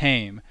pretty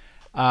tame.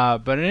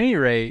 But at any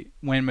rate,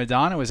 when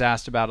Madonna was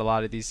asked about a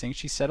lot of these things,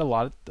 she said a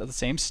lot of the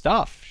same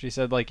stuff. She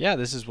said, like, yeah,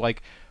 this is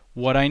like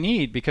what I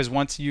need, because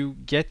once you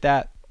get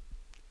that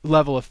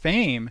level of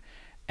fame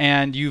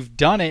and you've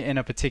done it in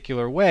a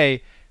particular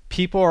way,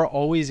 people are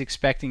always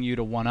expecting you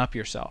to one-up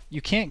yourself.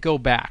 You can't go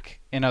back,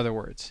 in other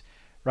words.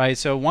 Right,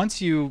 so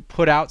once you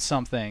put out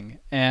something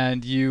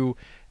and you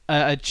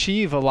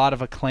achieve a lot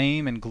of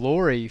acclaim and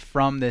glory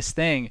from this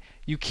thing,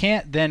 you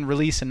can't then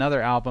release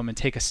another album and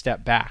take a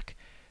step back,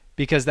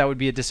 because that would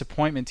be a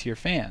disappointment to your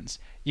fans.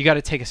 You got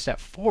to take a step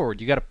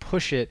forward. You got to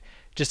push it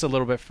just a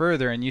little bit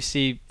further. And you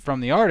see from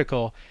the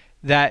article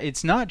that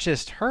it's not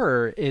just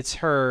her; it's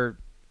her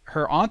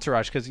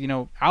entourage. Because, you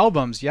know,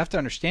 albums, you have to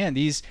understand,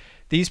 these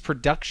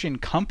production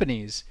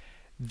companies,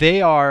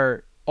 they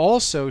are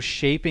also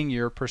shaping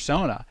your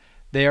persona.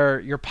 They're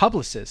your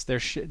publicists.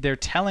 They're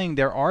telling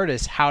their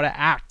artists how to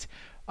act,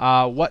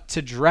 what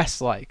to dress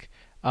like,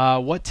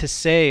 what to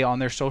say on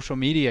their social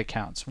media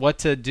accounts, what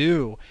to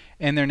do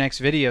in their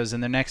next videos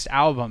and their next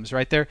albums.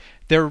 Right?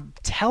 They're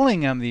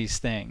telling them these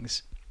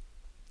things,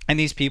 and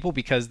these people,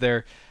 because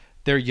they're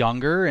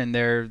younger and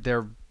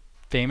they're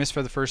famous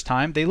for the first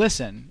time, they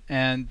listen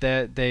and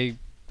they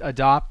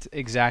adopt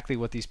exactly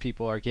what these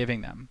people are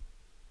giving them.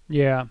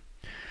 Yeah,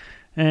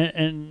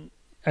 and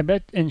I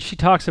bet, and she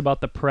talks about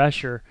the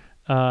pressure.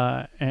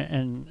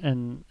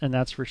 And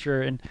that's for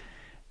sure. And,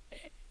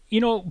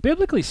 you know,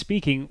 biblically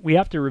speaking, we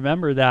have to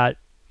remember that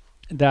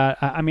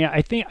I mean,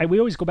 I think we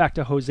always go back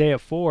to Hosea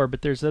 4,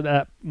 but there's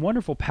that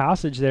wonderful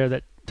passage there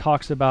that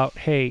talks about,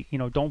 hey, you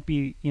know, don't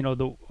be, you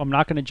know, I'm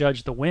not going to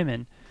judge the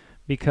women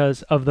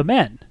because of the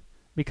men,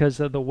 because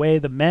of the way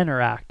the men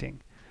are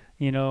acting,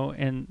 you know.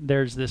 And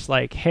there's this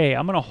like, hey,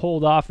 I'm going to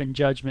hold off in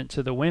judgment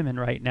to the women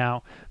right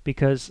now,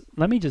 because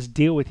let me just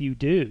deal with you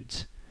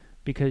dudes,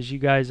 because you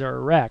guys are a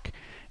wreck.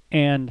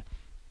 And,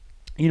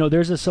 you know,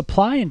 there's a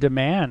supply and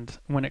demand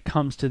when it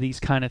comes to these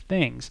kind of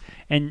things.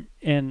 And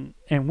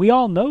we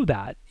all know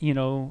that, you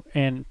know,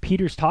 and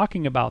Peter's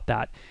talking about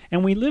that.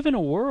 And we live in a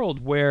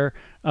world where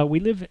we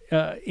live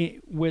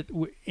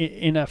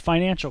in a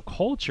financial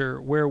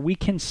culture where we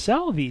can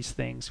sell these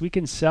things. We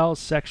can sell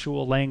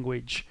sexual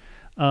language,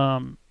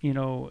 you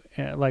know,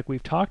 like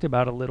we've talked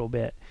about a little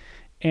bit.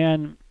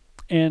 and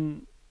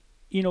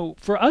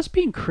for us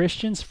being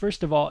Christians,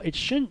 first of all, it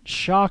shouldn't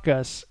shock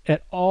us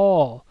at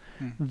all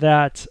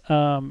that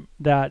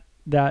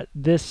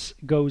this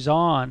goes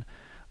on,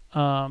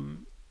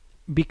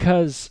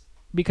 because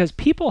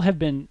people have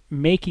been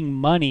making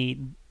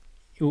money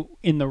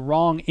in the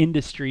wrong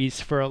industries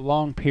for a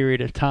long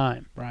period of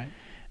time. Right.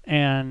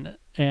 And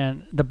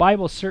the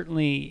Bible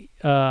certainly,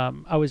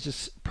 I was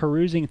just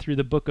perusing through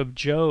the book of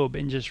Job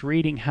and just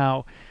reading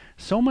how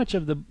so much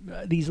of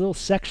these little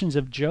sections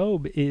of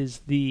Job is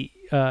the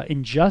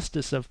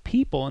injustice of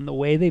people and the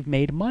way they've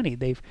made money.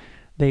 They've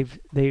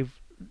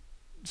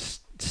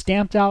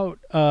stamped out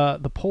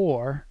the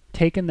poor,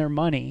 taken their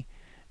money,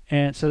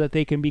 and so that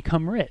they can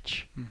become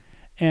rich.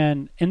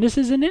 And this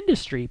is an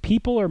industry.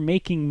 People are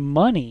making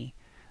money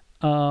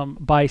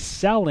by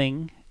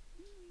selling,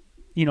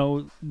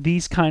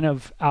 these kind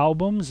of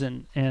albums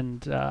and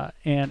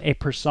a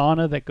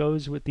persona that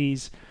goes with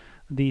these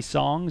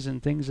songs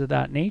and things of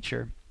that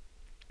nature.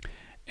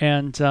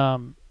 And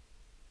so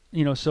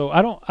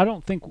I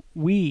don't think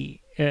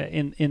we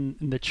in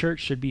the church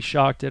should be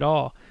shocked at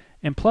all.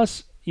 And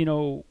plus,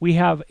 we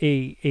have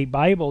a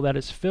Bible that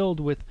is filled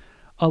with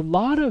a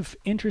lot of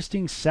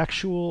interesting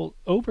sexual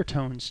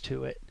overtones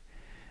to it,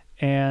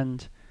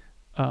 and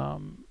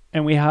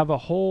we have a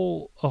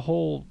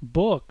whole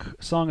book,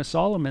 Song of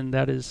Solomon,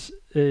 that is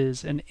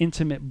an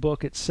intimate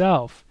book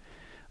itself.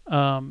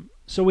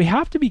 So we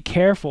have to be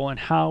careful in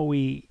how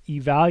we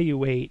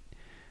evaluate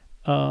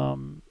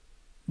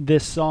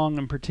this song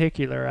in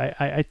particular.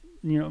 I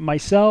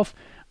myself,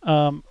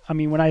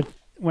 when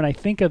I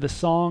think of the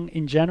song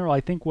in general,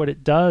 I think what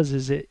it does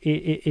is it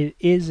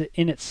is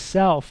in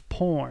itself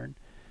porn,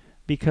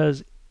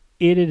 because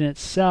it in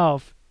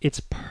itself, its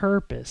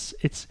purpose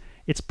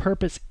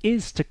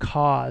is to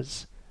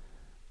cause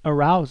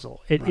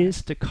arousal. It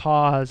is to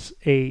cause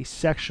a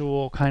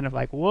sexual kind of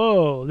like,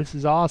 whoa, this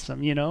is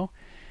awesome,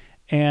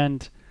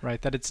 and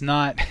right, that it's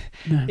not,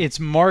 its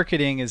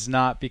marketing is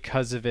not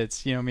because of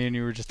its, me and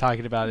you were just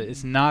talking about it.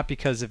 It's not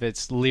because of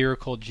its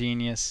lyrical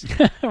genius.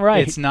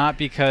 Right. It's not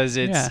because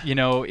it's,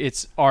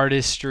 its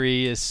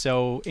artistry is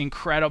so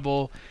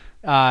incredible,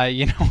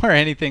 or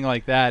anything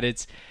like that.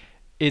 It's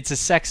a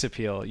sex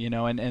appeal,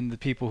 and the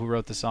people who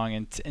wrote the song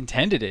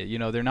intended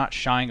it. They're not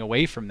shying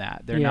away from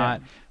that. They're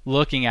not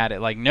looking at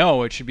it like,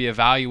 no, it should be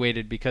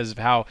evaluated because of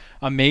how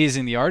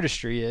amazing the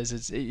artistry is.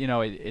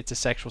 It's a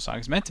sexual song.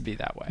 It's meant to be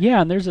that way.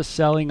 Yeah, and there's a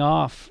selling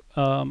off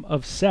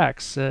of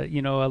sex, a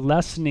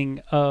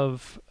lessening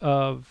of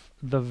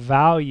the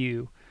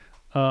value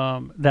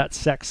that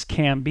sex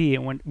can be.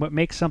 And what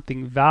makes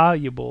something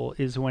valuable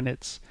is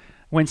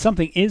when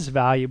something is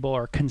valuable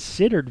or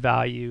considered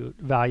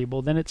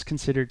valuable, then it's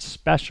considered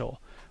special.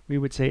 We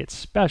would say it's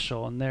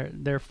special, and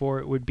therefore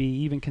it would be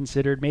even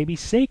considered maybe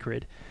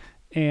sacred.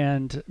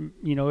 And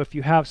if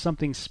you have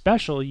something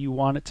special, you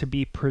want it to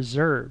be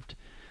preserved.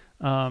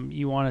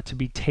 You want it to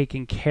be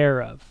taken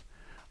care of,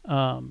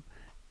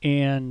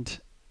 and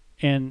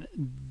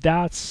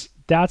that's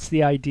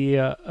the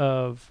idea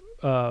of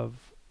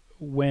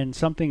when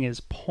something is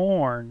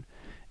porn.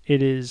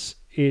 It is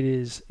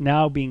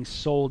now being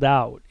sold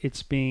out.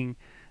 It's being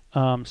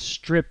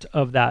stripped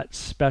of that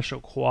special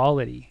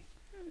quality.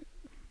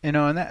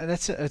 And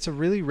that's a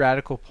really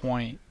radical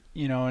point.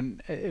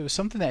 And it was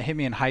something that hit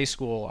me in high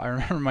school. I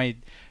remember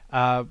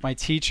my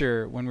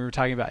teacher, when we were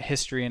talking about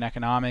history and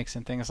economics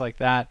and things like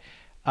that,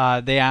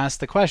 they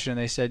asked the question.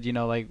 They said,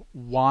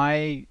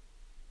 why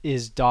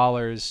is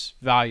dollars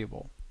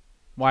valuable?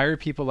 Why are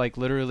people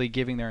literally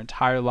giving their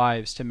entire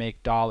lives to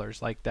make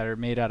dollars that are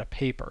made out of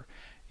paper?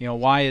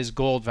 Why is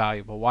gold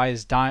valuable? Why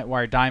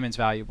are diamonds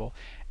valuable?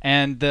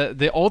 And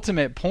the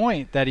ultimate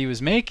point that he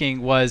was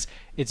making was,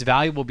 it's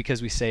valuable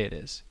because we say it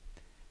is.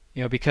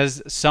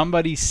 Because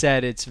somebody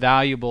said it's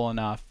valuable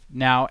enough.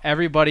 Now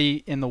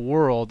everybody in the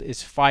world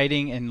is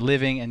fighting and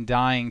living and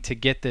dying to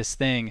get this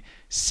thing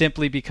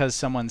simply because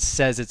someone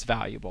says it's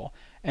valuable.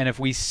 And if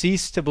we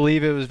cease to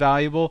believe it was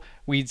valuable,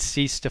 we'd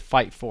cease to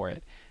fight for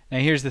it. Now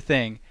here's the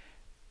thing.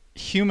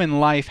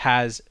 Human life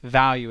has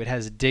value. It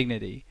has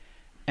dignity.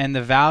 And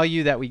the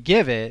value that we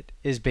give it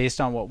is based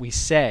on what we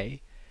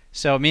say.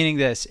 So meaning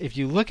this, if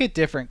you look at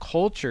different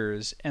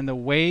cultures and the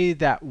way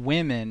that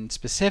women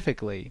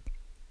specifically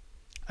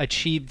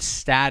achieved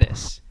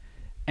status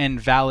and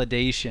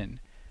validation,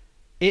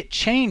 it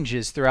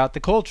changes throughout the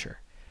culture.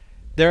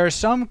 There are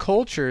some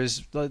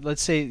cultures,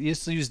 let's say,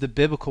 let's use the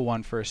biblical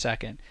one for a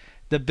second.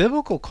 The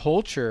biblical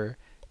culture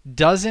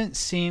doesn't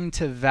seem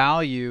to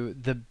value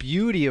the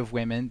beauty of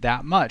women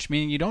that much,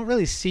 meaning you don't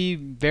really see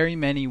very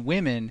many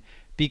women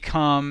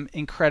become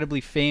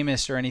incredibly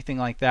famous or anything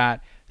like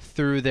that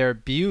through their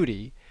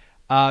beauty,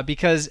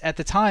 because at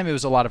the time it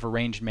was a lot of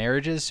arranged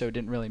marriages, so it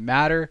didn't really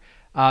matter.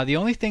 The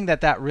only thing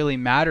that really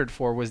mattered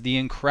for was the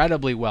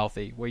incredibly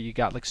wealthy, where you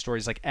got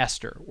stories like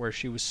Esther, where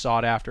she was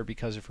sought after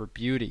because of her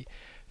beauty.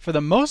 For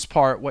the most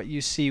part, what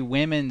you see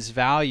women's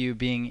value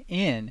being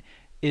in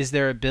is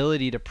their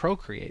ability to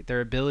procreate,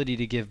 their ability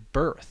to give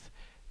birth.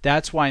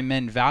 That's why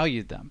men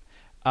valued them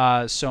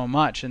so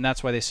much, and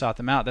that's why they sought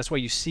them out. That's why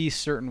you see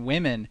certain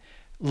women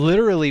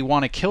literally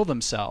want to kill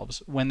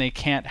themselves when they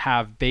can't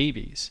have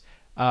babies,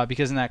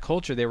 because in that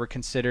culture they were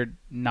considered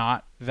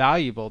not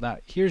valuable. Now,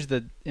 here's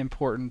the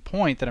important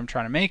point that I'm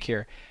trying to make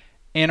here.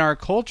 In our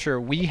culture,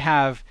 we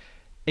have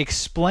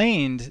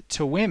explained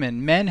to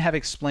women, men have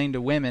explained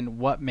to women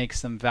what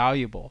makes them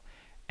valuable.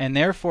 And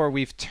therefore,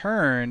 we've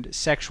turned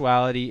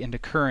sexuality into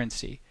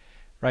currency,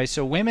 right?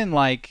 So women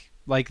like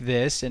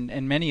this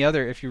and many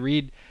other, if you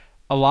read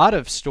a lot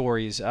of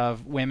stories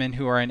of women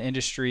who are in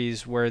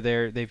industries where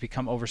they've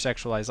become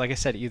over-sexualized, like I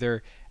said,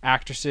 either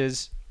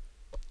actresses,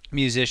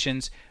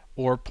 musicians,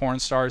 or porn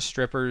stars,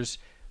 strippers,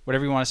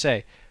 whatever you want to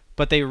say.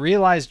 But they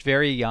realized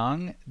very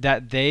young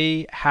that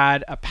they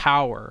had a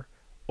power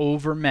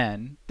over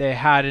men. They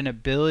had an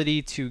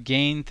ability to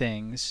gain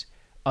things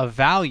of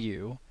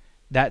value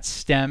that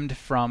stemmed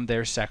from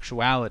their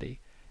sexuality.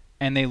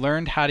 And they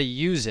learned how to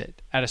use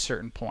it at a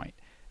certain point.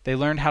 They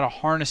learned how to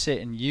harness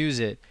it and use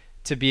it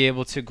to be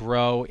able to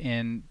grow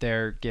in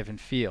their given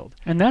field.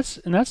 And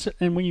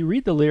when you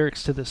read the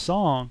lyrics to the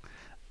song,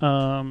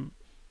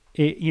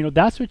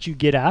 that's what you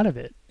get out of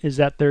it, is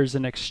that there's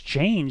an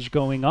exchange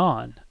going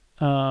on.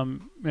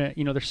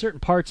 There's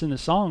certain parts in the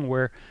song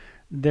where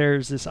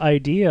there's this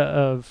idea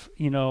of,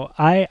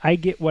 I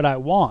get what I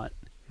want,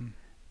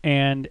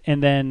 and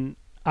then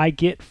I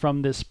get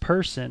from this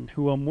person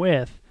who I'm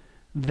with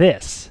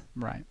this,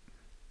 right?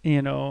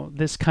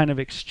 This kind of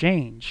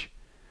exchange.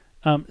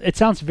 It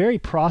sounds very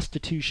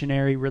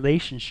prostitutionary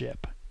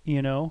relationship,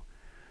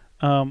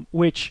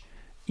 which,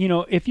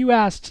 if you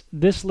asked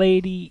this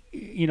lady,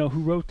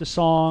 who wrote the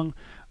song,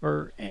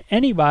 or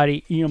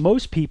anybody,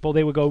 most people,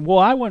 they would go, well,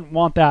 I wouldn't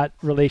want that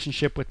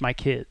relationship with my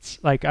kids.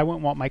 Like, I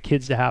wouldn't want my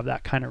kids to have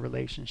that kind of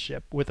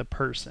relationship with a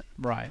person.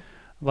 Right.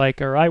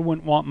 Like, or I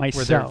wouldn't want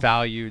myself. Where they're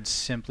valued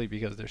simply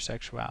because of their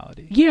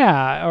sexuality.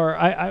 Yeah, or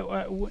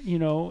and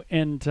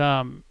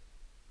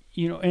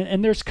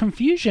there's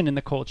confusion in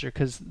the culture,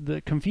 because the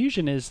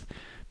confusion is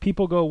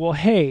people go, well,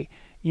 hey,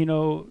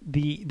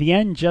 the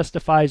end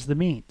justifies the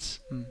means.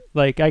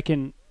 Like, I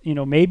can,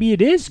 maybe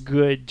it is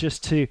good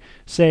just to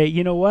say,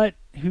 you know what,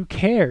 who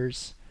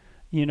cares?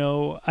 I'm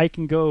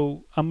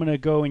going to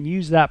go and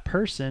use that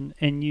person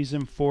and use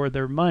them for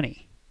their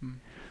money.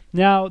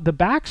 Now, the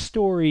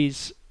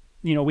backstories,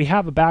 we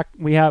have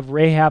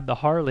Rahab the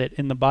harlot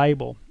in the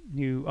Bible,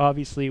 who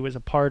obviously was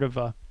a part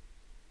of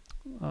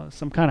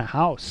some kind of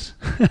house.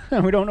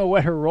 We don't know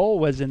what her role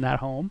was in that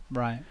home.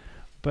 Right.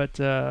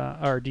 But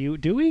or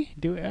do we?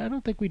 I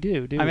don't think we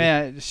do. I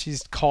mean,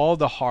 she's called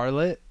the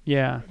harlot.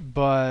 Yeah.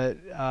 But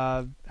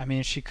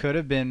she could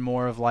have been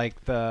more of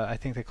like I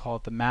think they call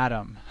it the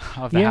madam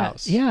of the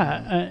house.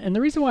 Yeah. And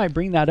the reason why I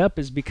bring that up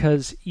is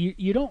because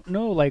you don't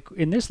know, like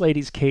in this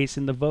lady's case,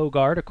 in the Vogue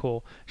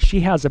article,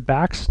 she has a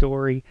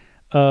backstory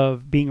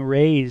of being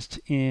raised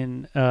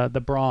in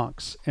the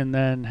Bronx, and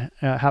then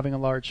having a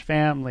large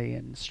family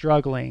and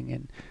struggling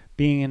and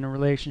being in a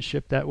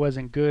relationship that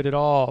wasn't good at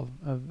all,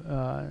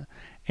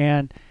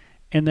 and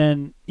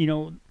then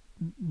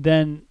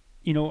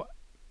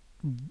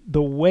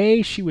the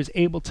way she was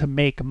able to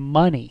make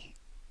money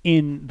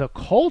in the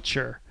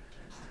culture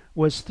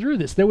was through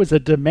this. There was a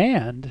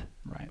demand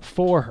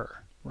for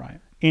her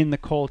in the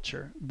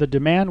culture. The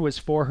demand was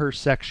for her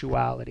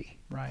sexuality.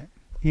 Right.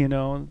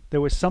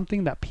 There was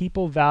something that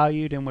people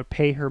valued and would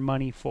pay her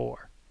money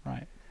for.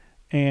 Right.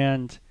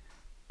 And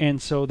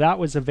so that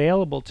was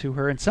available to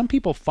her. And some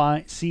people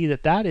see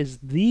that is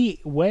the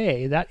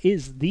way, that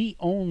is the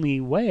only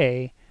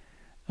way,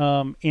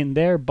 in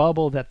their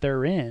bubble that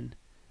they're in.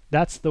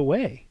 That's the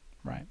way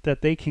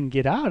that they can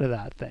get out of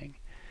that thing.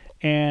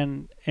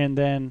 And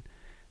then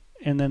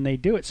they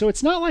do it. So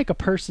it's not like a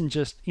person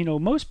just,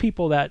 most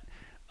people that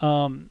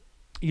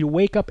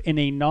wake up in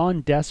a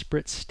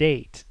non-desperate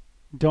state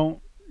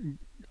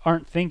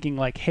aren't thinking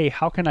like, hey,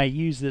 how can I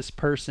use this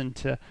person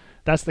to,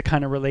 that's the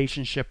kind of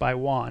relationship I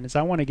want, is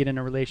I want to get in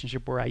a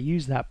relationship where I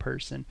use that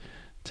person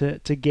to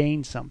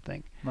gain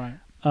something. Right.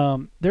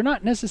 They're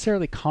not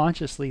necessarily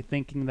consciously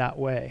thinking that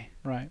way.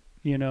 Right.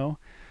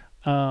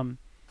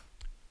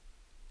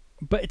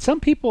 But some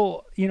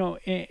people,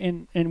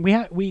 and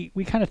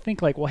we kind of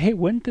think like, well, hey,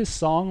 wouldn't this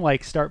song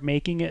like start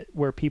making it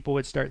where people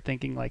would start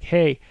thinking like,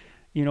 hey,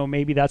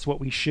 maybe that's what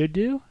we should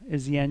do,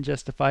 is the end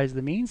justifies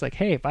the means. Like,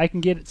 hey, if I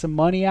can get some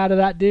money out of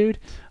that dude,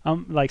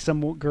 like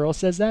some girl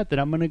says that, then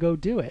I'm going to go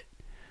do it.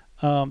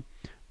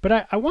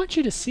 But I want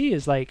you to see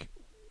is like,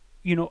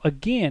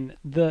 again,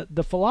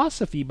 the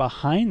philosophy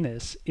behind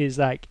this is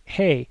like,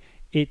 hey,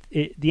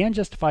 the end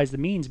justifies the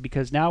means,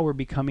 because now we're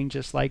becoming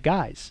just like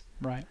guys.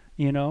 Right.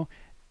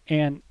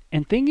 And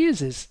thing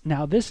is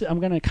now this, I'm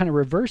going to kind of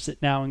reverse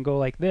it now and go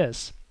like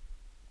this,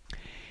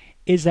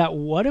 is that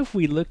what if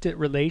we looked at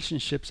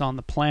relationships on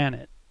the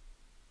planet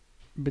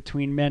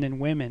between men and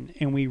women,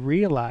 and we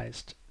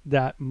realized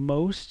that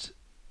most,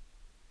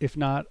 if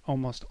not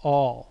almost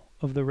all,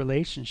 of the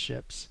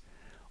relationships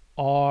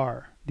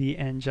are the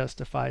end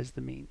justifies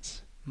the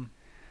means.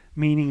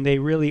 Meaning they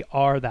really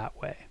are that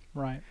way.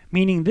 Right.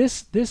 Meaning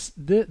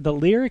the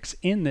lyrics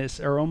in this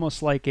are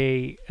almost like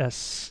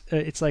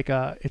it's like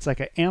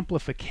an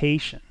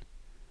amplification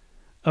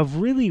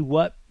really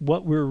what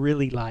we're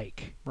really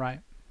like, Right.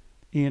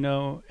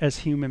 as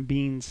human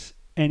beings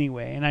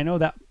anyway. And I know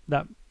that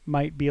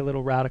might be a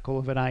little radical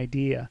of an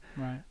idea,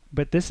 Right.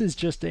 but this is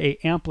just a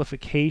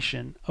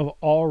amplification of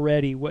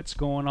already what's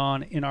going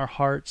on in our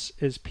hearts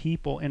as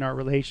people, in our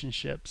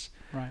relationships,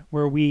 Right.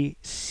 where we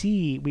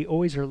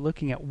always are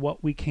looking at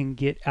what we can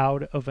get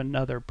out of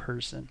another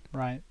person.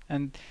 Right.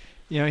 And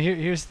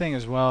here's the thing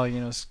as well.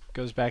 This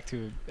goes back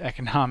to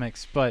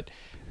economics, but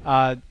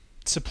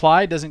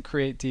supply doesn't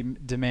create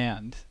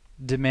demand.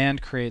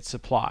 Demand creates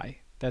supply.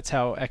 That's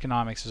how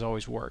economics has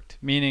always worked.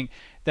 Meaning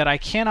that I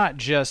cannot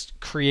just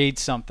create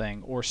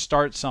something or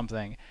start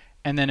something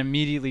and then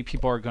immediately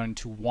people are going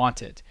to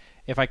want it.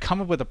 If I come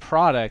up with a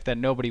product that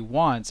nobody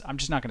wants, I'm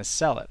just not going to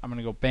sell it. I'm going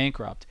to go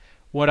bankrupt.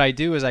 What I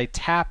do is I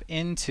tap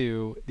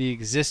into the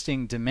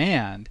existing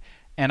demand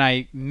and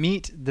I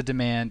meet the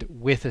demand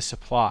with a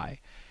supply.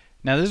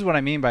 Now, this is what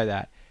I mean by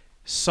that.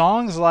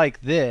 Songs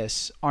like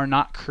this are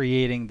not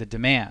creating the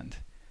demand.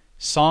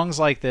 Songs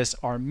like this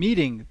are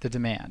meeting the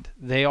demand.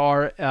 They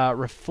are a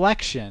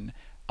reflection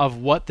of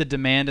what the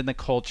demand in the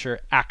culture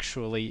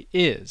actually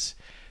is.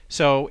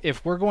 So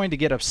if we're going to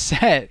get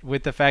upset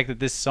with the fact that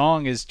this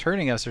song is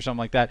turning us or something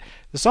like that,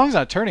 the song's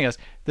not turning us.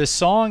 The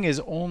song is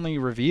only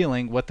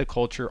revealing what the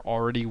culture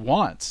already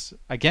wants.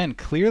 Again,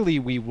 clearly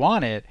we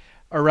want it,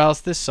 or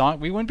else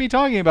we wouldn't be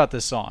talking about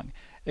this song.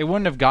 It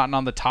wouldn't have gotten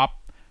on the top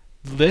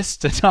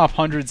list, the top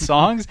 100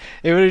 songs.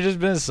 It would have just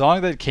been a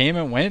song that came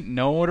and went.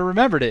 No one would have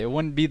remembered it. It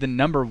wouldn't be the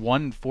number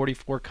one in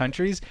 44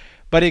 countries.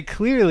 But it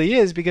clearly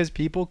is, because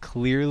people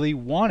clearly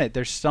want it.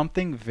 There's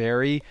something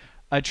very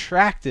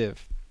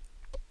attractive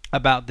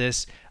about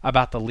this,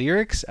 about the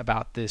lyrics,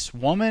 about this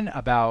woman,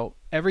 about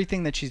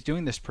everything that she's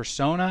doing, this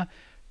persona.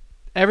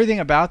 Everything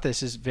about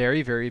this is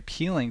very, very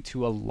appealing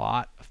to a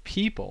lot of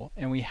people,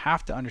 and we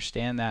have to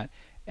understand that,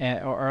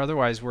 or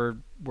otherwise we're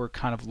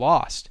kind of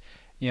lost.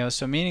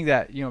 So meaning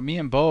that, me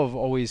and Bo have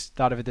always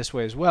thought of it this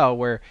way as well,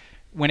 where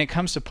when it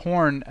comes to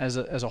porn as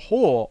a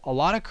whole, a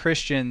lot of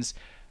Christians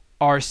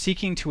are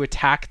seeking to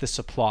attack the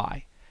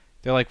supply.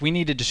 They're like, we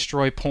need to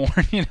destroy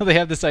porn. They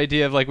have this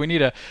idea of like, we need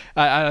to,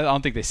 I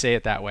don't think they say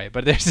it that way,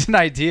 but there's an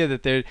idea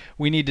that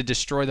we need to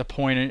destroy the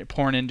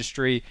porn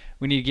industry.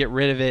 We need to get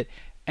rid of it.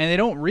 And they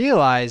don't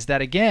realize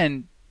that,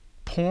 again,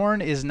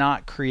 porn is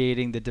not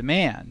creating the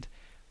demand.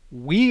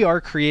 We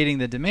are creating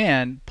the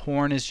demand.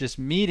 Porn is just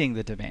meeting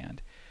the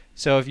demand.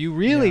 So if you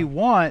really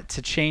want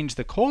to change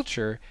the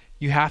culture,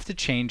 you have to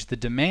change the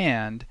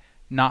demand,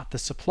 not the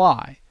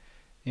supply.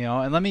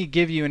 And let me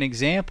give you an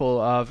example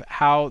of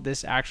how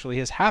this actually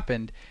has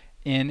happened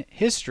in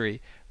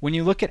history. When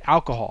you look at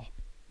alcohol,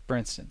 for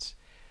instance,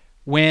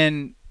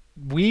 when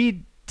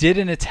we did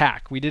an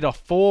attack, we did a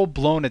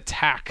full-blown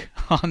attack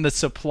on the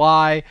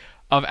supply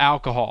of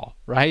alcohol,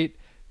 right?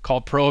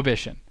 Called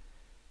prohibition,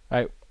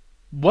 right?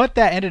 What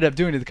that ended up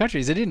doing to the country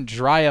is it didn't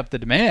dry up the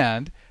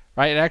demand,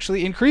 right? It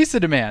actually increased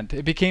the demand.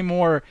 It became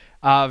more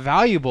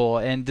valuable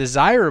and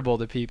desirable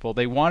to people.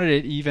 They wanted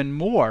it even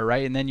more,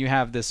 right? And then you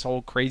have this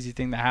whole crazy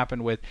thing that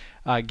happened with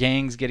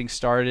gangs getting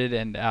started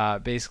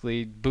and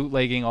basically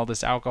bootlegging all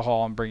this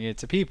alcohol and bringing it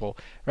to people,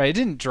 right? It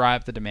didn't dry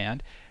up the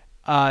demand.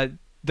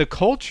 The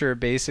culture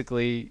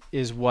basically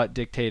is what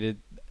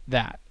dictated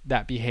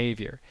that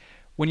behavior.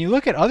 When you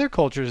look at other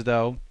cultures,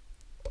 though,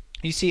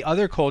 you see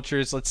other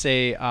cultures, let's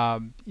say,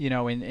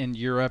 in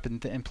Europe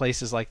and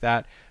places like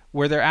that,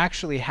 where there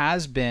actually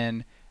has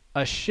been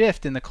a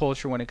shift in the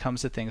culture when it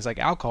comes to things like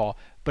alcohol,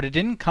 but it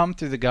didn't come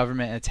through the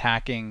government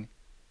attacking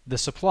the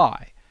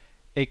supply.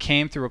 It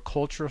came through a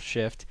cultural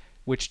shift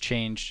which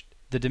changed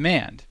the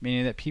demand,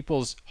 meaning that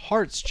people's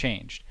hearts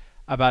changed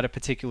about a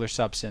particular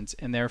substance,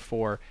 and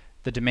therefore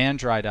the demand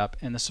dried up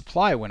and the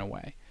supply went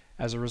away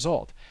as a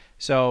result.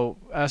 So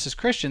us as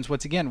Christians,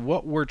 once again,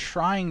 what we're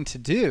trying to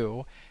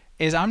do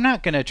is, I'm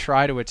not going to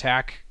try to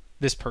attack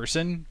this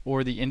person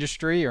or the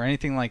industry or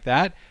anything like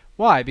that.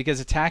 Why? Because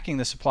attacking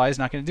the supply is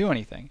not going to do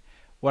anything.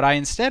 What I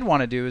instead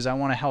want to do is I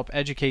want to help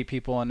educate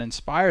people and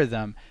inspire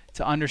them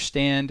to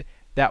understand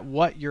that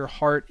what your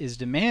heart is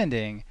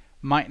demanding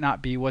might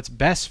not be what's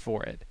best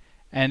for it,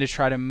 and to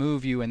try to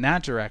move you in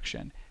that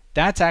direction.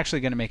 That's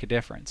actually going to make a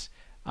difference.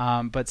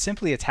 But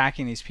simply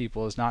attacking these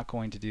people is not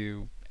going to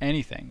do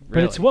anything,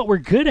 really. But it's what we're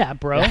good at,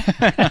 bro.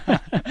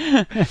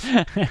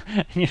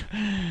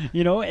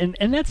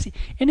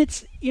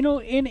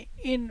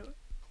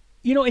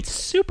 It's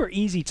super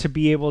easy to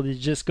be able to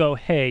just go,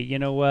 hey, you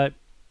know what?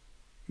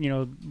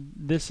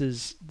 This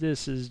is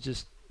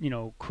just,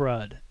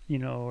 crud,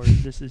 or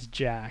this is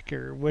jack,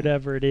 or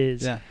whatever it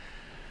is. Yeah.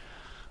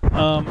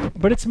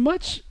 But it's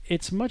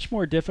much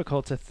more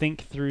difficult to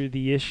think through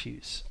the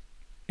issues.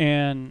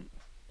 And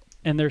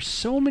there's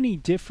so many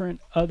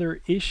different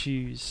other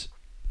issues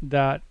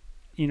that,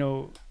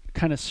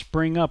 kind of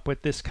spring up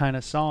with this kind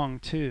of song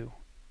too.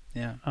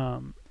 Yeah.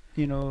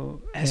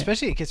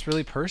 Especially it gets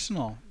really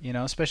personal,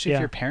 especially if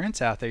your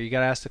parents out there, you got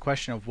to ask the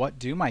question of, what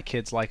do my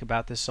kids like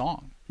about this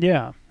song?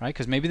 Yeah. right?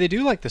 Because maybe they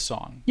do like the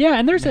song. Yeah,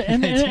 and there's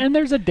and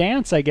there's a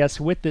dance, I guess,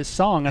 with this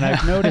song, and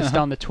I've noticed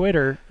on the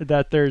Twitter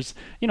that there's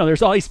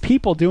all these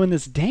people doing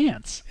this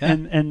dance, Yeah.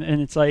 and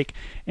it's like,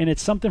 and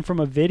it's something from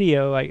a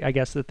video, I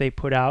guess, that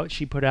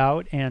she put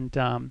out,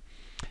 and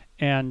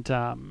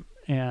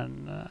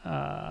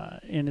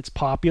it's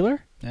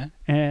popular. Yeah.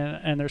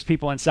 And there's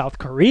people in South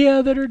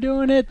Korea that are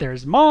doing it.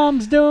 There's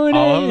moms doing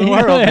All it. over the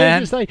world,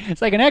 man. It's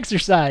like an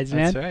exercise,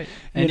 man. That's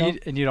right.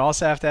 And you'd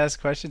also have to ask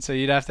a question. So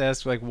you'd have to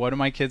ask, like, what do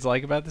my kids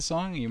like about the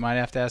song? You might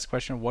have to ask a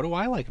question, what do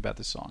I like about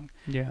the song?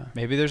 Yeah.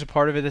 Maybe there's a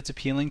part of it that's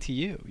appealing to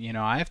you.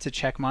 I have to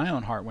check my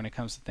own heart when it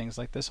comes to things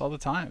like this all the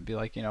time. It'd be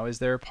like, is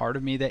there a part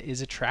of me that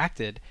is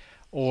attracted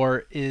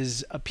or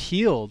is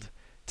appealed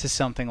to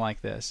something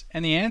like this?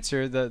 And the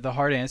answer, the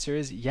hard answer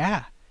is,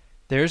 yeah,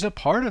 there's a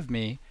part of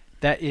me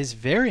that is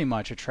very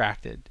much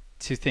attracted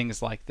to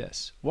things like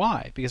this.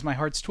 Why? Because my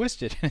heart's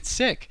twisted and it's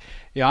sick.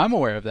 Yeah, I'm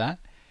aware of that.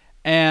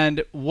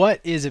 And what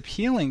is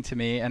appealing to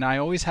me, and I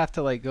always have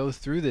to go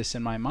through this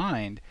in my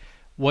mind,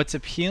 what's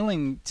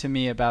appealing to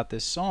me about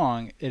this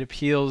song,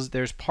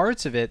 there's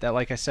parts of it that,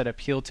 like I said,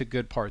 appeal to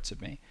good parts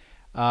of me.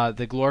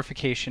 The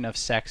glorification of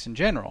sex in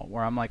general,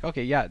 where I'm like,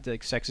 okay, yeah,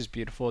 sex is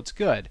beautiful, it's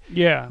good.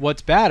 Yeah.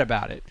 What's bad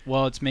about it?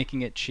 Well, it's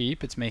making it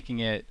cheap, it's making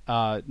it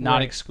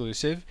not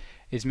exclusive.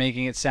 Is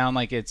making it sound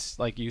like it's,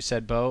 like you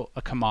said, Bo,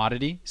 a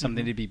commodity,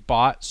 something to be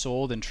bought,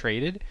 sold, and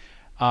traded.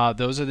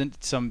 Those are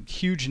some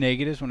huge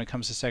negatives when it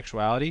comes to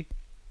sexuality.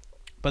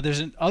 But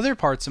there's other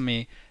parts of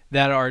me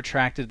that are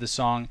attracted to the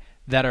song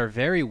that are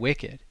very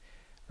wicked,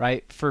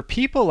 right? For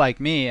people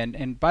like me,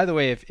 and by the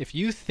way, if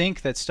you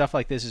think that stuff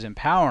like this is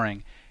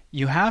empowering,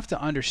 you have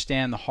to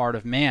understand the heart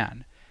of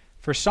man.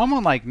 For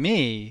someone like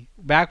me,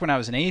 back when I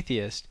was an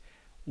atheist,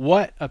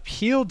 what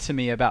appealed to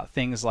me about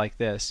things like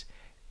this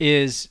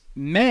is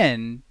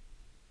men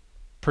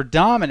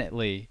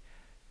predominantly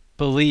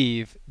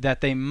believe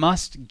that they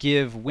must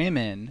give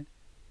women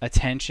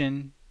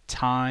attention,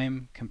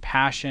 time,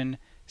 compassion,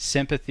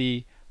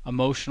 sympathy,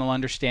 emotional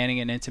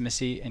understanding and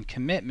intimacy and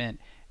commitment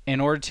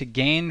in order to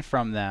gain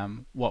from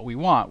them what we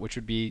want, which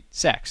would be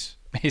sex,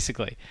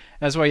 basically.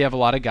 That's why you have a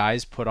lot of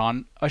guys put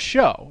on a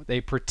show.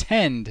 They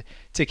pretend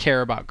to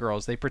care about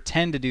girls. They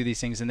pretend to do these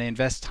things, and they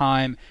invest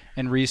time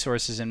and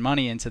resources and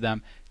money into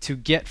them to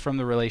get from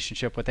the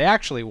relationship what they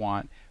actually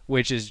want,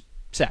 which is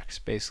sex,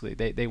 basically.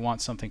 They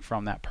want something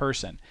from that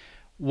person.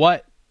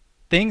 What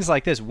things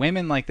like this,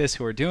 women like this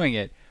who are doing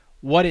it,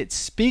 what it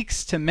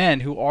speaks to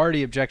men who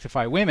already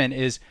objectify women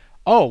is,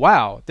 oh,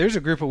 wow, there's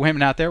a group of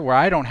women out there where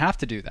I don't have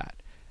to do that.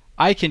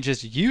 I can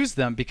just use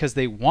them because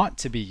they want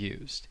to be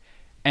used.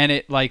 And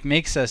it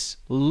makes us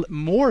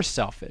more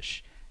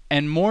selfish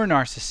and more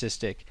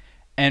narcissistic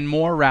and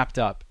more wrapped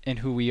up in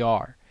who we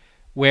are.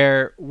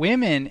 Where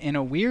women, in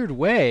a weird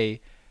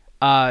way,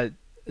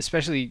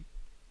 especially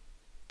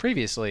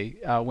previously,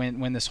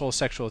 when this whole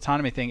sexual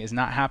autonomy thing is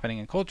not happening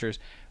in cultures,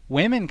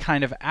 women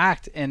kind of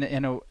act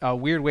in a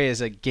weird way as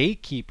a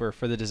gatekeeper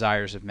for the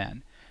desires of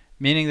men,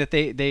 meaning that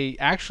they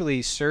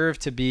actually serve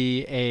to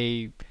be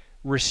a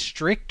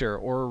restrictor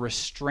or a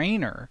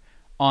restrainer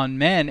on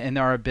men and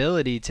our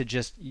ability to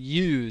just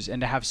use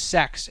and to have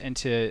sex and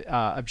to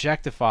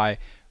objectify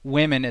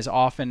women as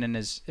often and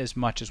as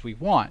much as we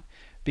want,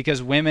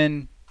 because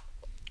women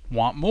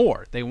want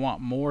more. They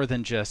want more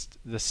than just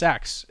the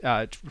sex,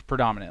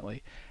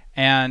 predominantly.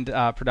 And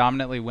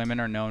predominantly women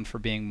are known for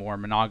being more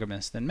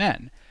monogamous than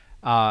men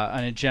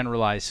on a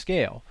generalized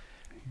scale.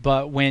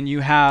 But when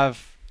you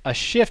have a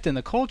shift in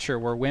the culture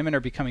where women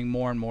are becoming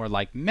more and more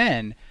like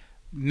men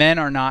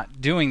are not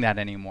doing that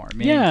anymore.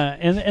 Yeah,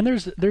 and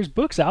there's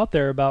books out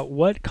there about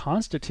what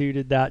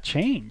constituted that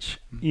change,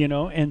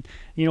 and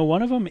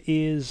one of them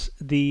is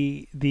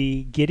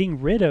the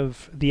getting rid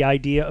of the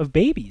idea of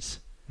babies,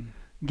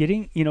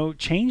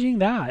 changing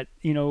that,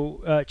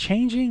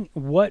 changing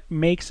what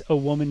makes a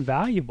woman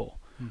valuable.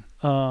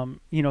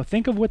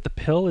 Think of what the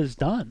pill has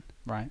done.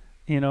 Right.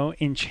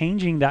 In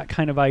changing that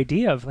kind of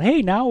idea of,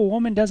 hey, now a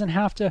woman doesn't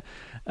have to,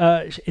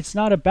 it's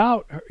not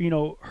about,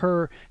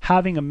 her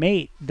having a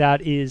mate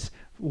that is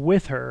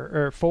with her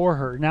or for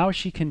her. Now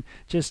she can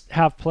just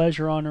have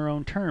pleasure on her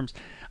own terms.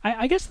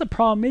 I guess the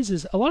problem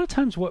is a lot of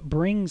times what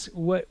brings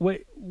what we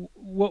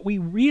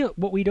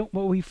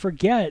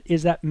forget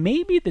is that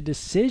maybe the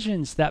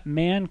decisions that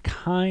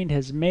mankind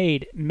has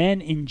made, men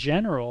in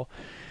general,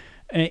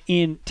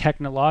 in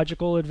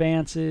technological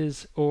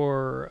advances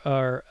or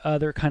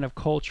other kind of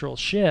cultural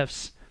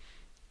shifts,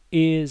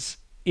 is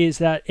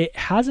that it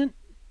hasn't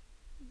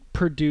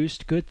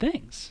produced good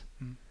things.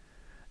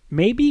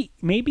 Maybe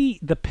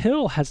the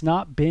pill has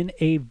not been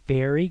a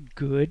very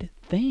good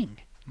thing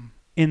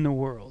in the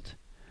world.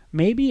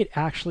 Maybe it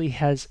actually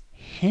has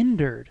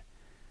hindered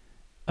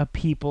a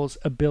people's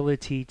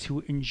ability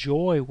to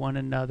enjoy one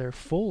another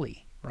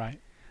fully. Right.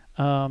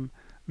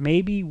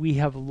 Maybe we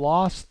have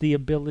lost the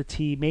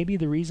ability. Maybe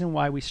the reason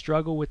why we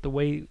struggle with the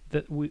way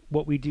that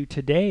what we do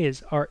today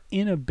is our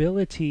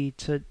inability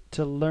to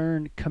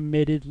learn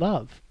committed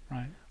love.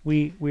 Right.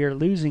 We are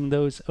losing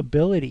those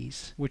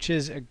abilities. Which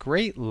is a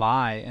great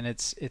lie, and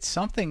it's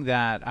something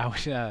that I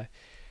would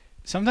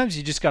sometimes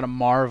you just got to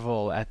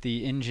marvel at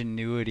the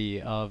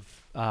ingenuity of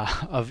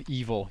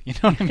evil. You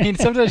know what I mean?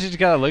 Sometimes you just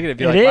got to look at it and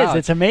be like, wow,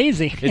 it's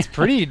amazing. it's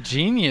pretty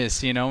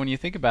genius, you know, when you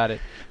think about it.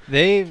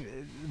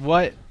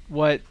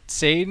 What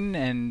Satan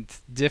and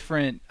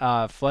different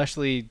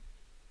fleshly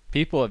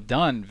people have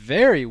done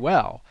very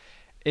well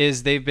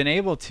is they've been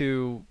able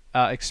to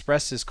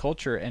express this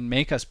culture and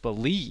make us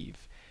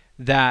believe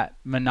that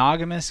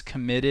monogamous,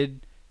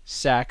 committed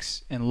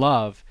sex and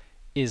love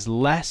is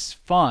less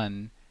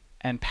fun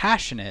and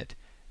passionate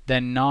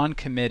than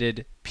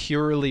non-committed,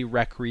 purely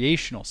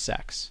recreational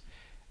sex.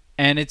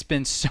 And it's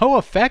been so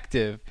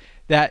effective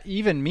that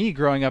even me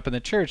growing up in the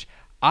church,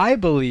 I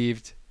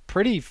believed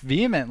pretty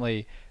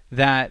vehemently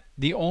that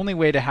the only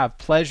way to have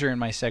pleasure in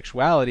my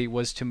sexuality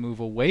was to move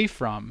away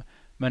from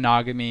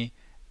monogamy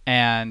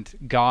and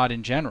God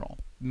in general,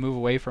 move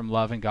away from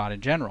love and God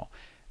in general.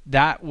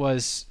 That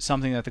was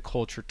something that the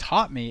culture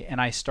taught me,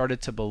 and I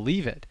started to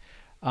believe it.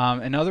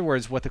 In other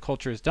words, what the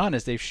culture has done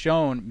is they've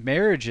shown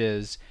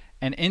marriages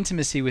and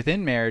intimacy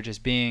within marriage as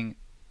being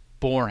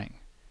boring,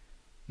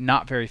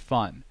 not very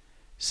fun,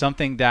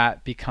 something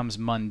that becomes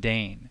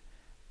mundane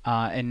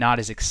and not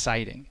as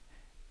exciting.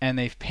 And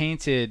they've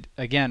painted,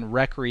 again,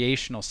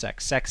 recreational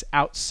sex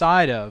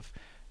outside of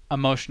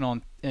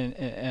emotional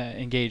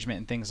engagement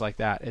and things like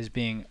that as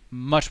being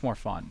much more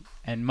fun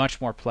and much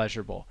more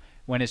pleasurable,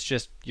 when it's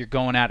just you're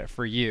going at it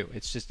for you.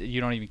 It's just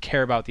you don't even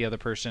care about the other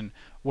person,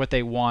 what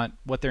they want,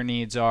 what their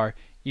needs are.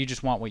 You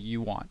just want what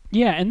you want.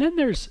 Yeah, and then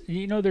there's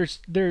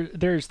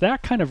that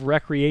kind of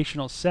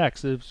recreational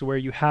sex is where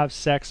you have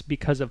sex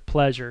because of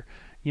pleasure.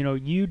 You know,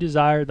 you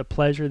desire the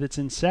pleasure that's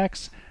in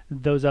sex.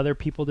 Those other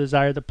people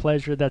desire the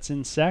pleasure that's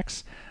in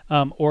sex.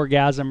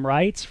 Orgasm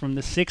rights from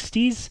the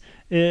 60s,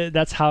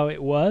 that's how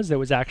it was. There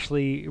was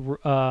actually,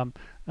 what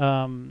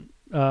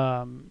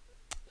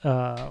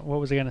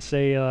was I going to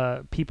say?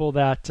 People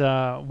that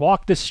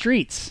walk the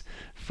streets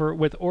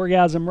with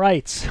orgasm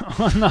rights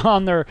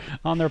on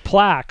their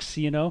plaques,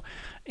 you know,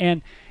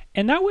 and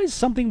that was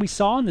something we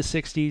saw in the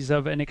 60s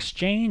of an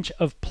exchange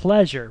of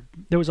pleasure.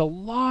 There was a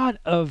lot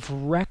of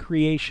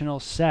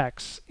recreational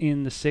sex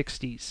in the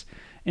 60s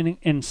and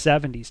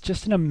 70s,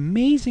 just an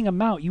amazing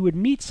amount. You would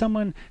meet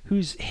someone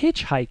who's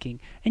hitchhiking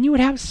and you would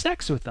have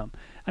sex with them.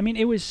 I mean,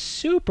 it was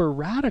super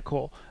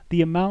radical,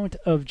 the amount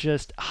of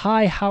just,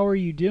 hi, how are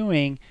you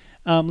doing?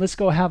 Let's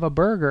go have a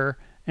burger,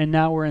 and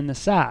now we're in the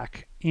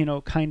sack, you know,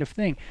 kind of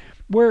thing.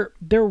 Where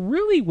there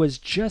really was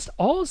just,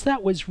 all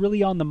that was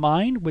really on the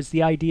mind was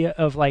the idea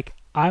of like,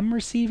 I'm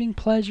receiving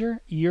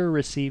pleasure, you're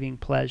receiving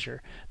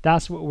pleasure.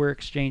 That's what we're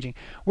exchanging.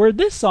 Where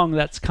this song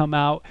that's come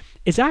out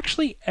is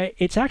actually,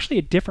 it's actually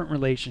a different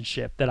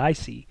relationship that I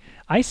see.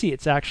 I see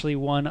it's actually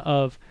one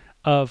of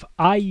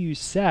I use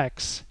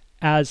sex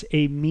as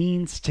a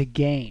means to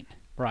gain.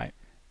 Right.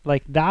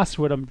 Like, that's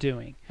what I'm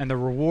doing. And the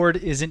reward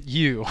isn't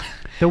you.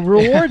 The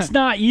reward's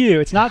not you.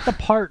 It's not the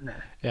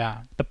partner.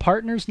 Yeah. The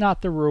partner's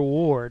not the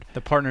reward.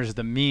 The partner's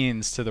the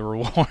means to the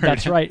reward.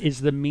 That's right,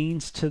 is the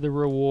means to the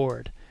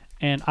reward.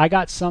 And I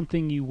got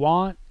something you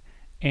want,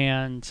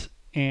 and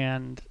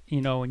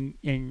you know,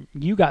 and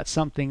you got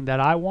something that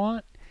I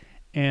want,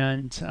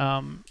 and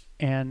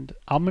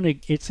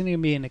it's gonna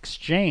be an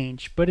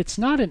exchange, but it's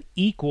not an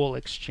equal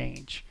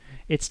exchange.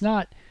 It's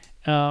not.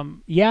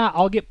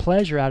 I'll get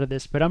pleasure out of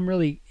this, but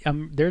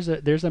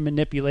there's a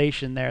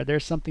manipulation there.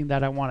 There's something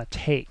that I want to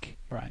take.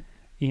 Right.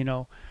 You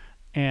know,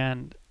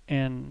 and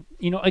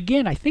you know,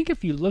 again, I think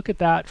if you look at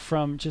that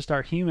from just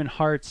our human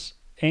heart's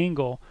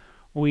angle,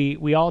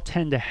 we all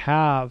tend to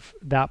have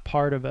that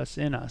part of us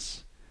in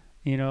us.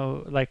 You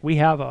know, like we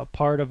have a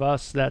part of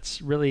us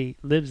that's really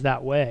lives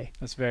that way.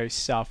 That's very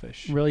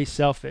selfish. Really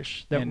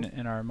selfish.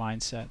 In our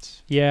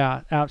mindsets.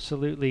 Yeah,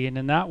 absolutely. And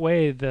in that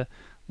way,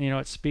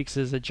 it speaks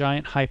as a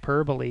giant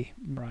hyperbole,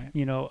 right?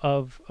 You know,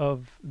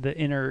 of the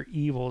inner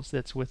evils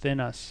that's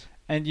within us.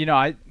 And you know,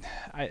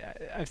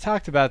 I've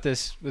talked about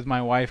this with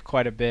my wife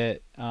quite a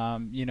bit.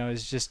 You know,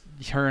 it's just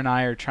her and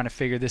I are trying to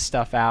figure this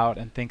stuff out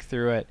and think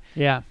through it.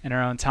 Yeah. In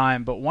our own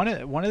time. But one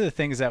of the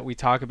things that we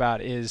talk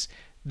about is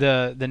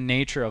the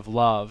nature of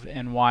love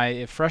and why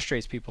it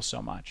frustrates people so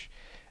much.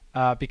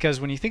 Because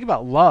when you think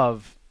about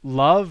love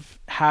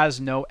has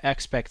no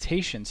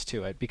expectations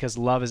to it because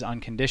love is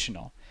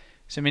unconditional.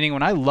 So meaning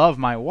when I love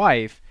my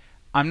wife,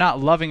 I'm not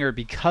loving her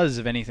because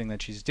of anything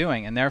that she's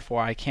doing, and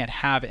therefore I can't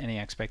have any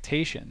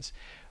expectations.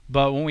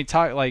 But when we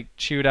talk, like,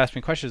 she would ask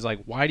me questions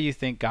like, why do you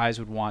think guys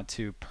would want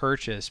to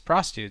purchase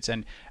prostitutes?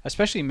 And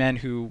especially men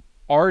who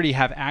already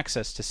have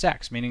access to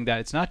sex, meaning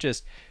that it's not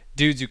just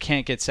dudes who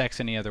can't get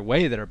sex any other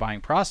way that are buying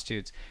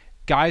prostitutes.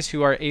 Guys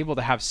who are able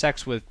to have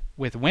sex with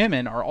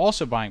women are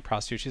also buying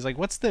prostitutes. She's like,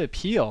 what's the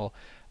appeal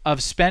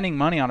of spending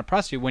money on a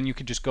prostitute when you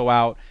could just go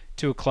out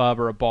to a club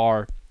or a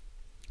bar,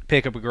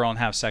 pick up a girl and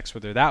have sex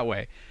with her that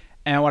way?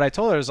 And what I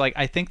told her was like,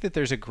 I think that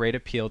there's a great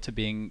appeal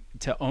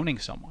to owning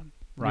someone,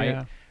 right?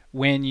 Yeah.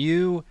 When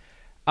you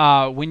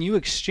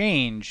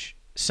exchange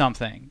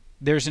something,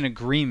 there's an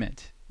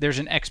agreement, there's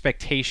an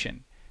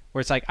expectation where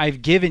it's like,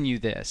 I've given you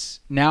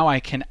this, now I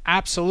can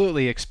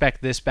absolutely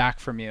expect this back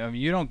from you. I mean,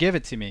 you don't give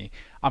it to me,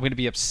 I'm going to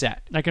be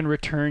upset. I can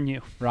return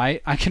you.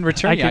 Right? I can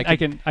return you. I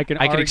can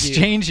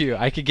exchange you.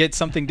 I could get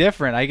something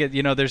different.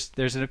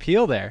 There's an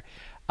appeal there.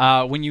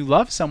 When you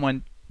love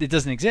someone, it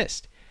doesn't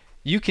exist.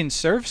 You can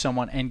serve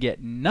someone and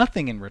get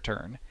nothing in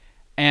return.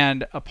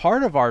 And a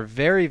part of our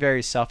very,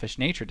 very selfish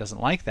nature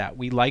doesn't like that.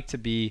 We like to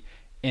be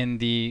in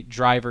the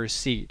driver's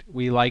seat.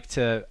 We like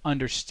to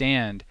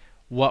understand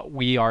what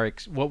we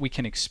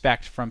can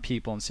expect from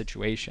people and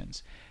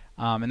situations.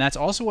 And that's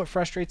also what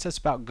frustrates us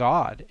about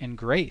God and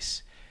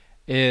grace.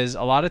 Is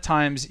a lot of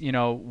times,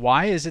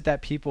 why is it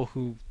that people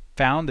who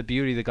found the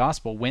beauty of the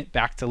gospel went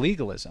back to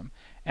legalism?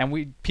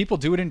 And people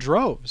do it in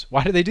droves.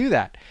 Why do they do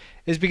that?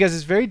 Is because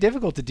it's very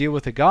difficult to deal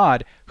with a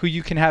God who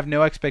you can have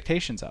no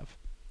expectations of.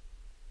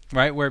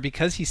 Right? Where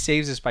because he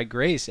saves us by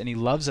grace and he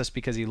loves us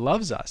because he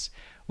loves us,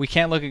 we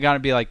can't look at God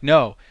and be like,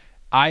 no,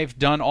 I've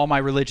done all my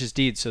religious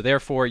deeds, so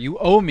therefore you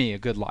owe me a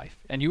good life,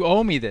 and you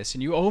owe me this,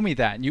 and you owe me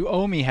that, and you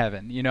owe me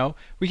heaven.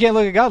 We can't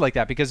look at God like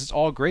that because it's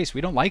all grace.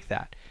 We don't like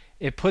that.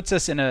 It puts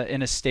us in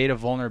a state of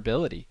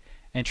vulnerability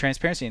and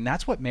transparency, and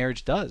that's what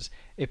marriage does.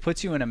 It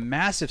puts you in a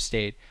massive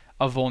state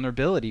of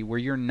vulnerability where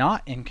you're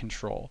not in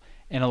control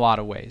in a lot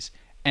of ways,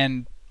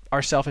 and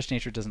our selfish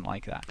nature doesn't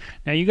like that.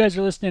 Now, you guys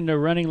are listening to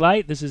Running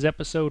Light. This is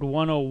episode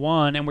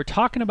 101, and we're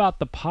talking about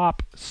the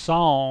pop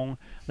song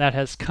that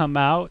has come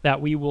out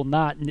that we will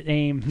not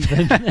name.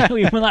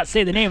 We will not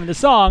say the name of the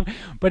song,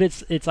 but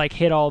it's like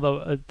hit all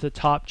the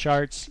top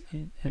charts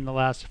in the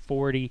last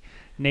 40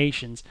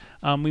 nations.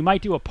 We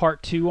might do a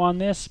part 2 on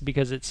this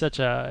because it's such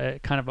a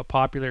kind of a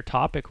popular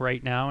topic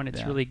right now, and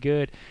it's really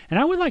good. And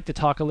I would like to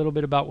talk a little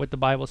bit about what the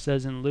Bible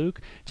says in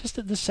Luke,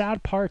 just the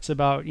sad parts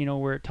about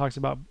where it talks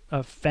about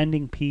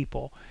offending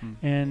people.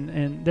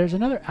 And there's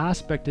another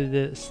aspect of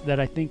this that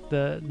I think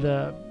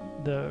the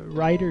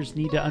writers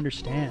need to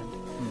understand.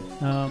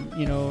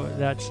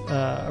 That's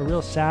a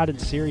real sad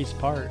and serious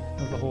part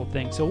of the whole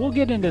thing. So we'll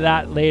get into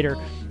that later.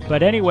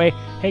 But anyway,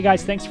 hey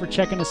guys, thanks for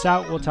checking us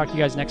out. We'll talk to you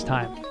guys next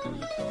time.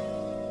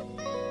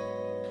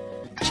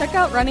 Check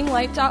out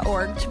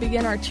runninglight.org to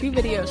begin our 2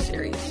 video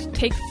series,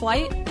 Take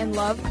Flight and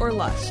Love or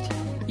Lust.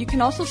 You can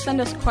also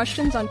send us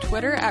questions on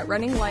Twitter at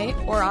Running Light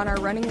or on our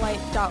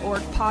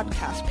runninglight.org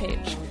podcast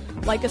page.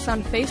 Like us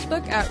on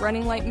Facebook at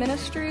Running Light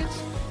Ministries,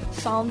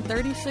 Psalm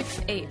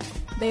 36:8.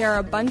 They are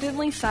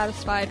abundantly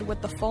satisfied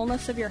with the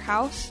fullness of your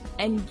house,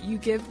 and you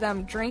give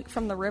them drink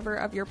from the river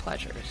of your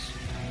pleasures.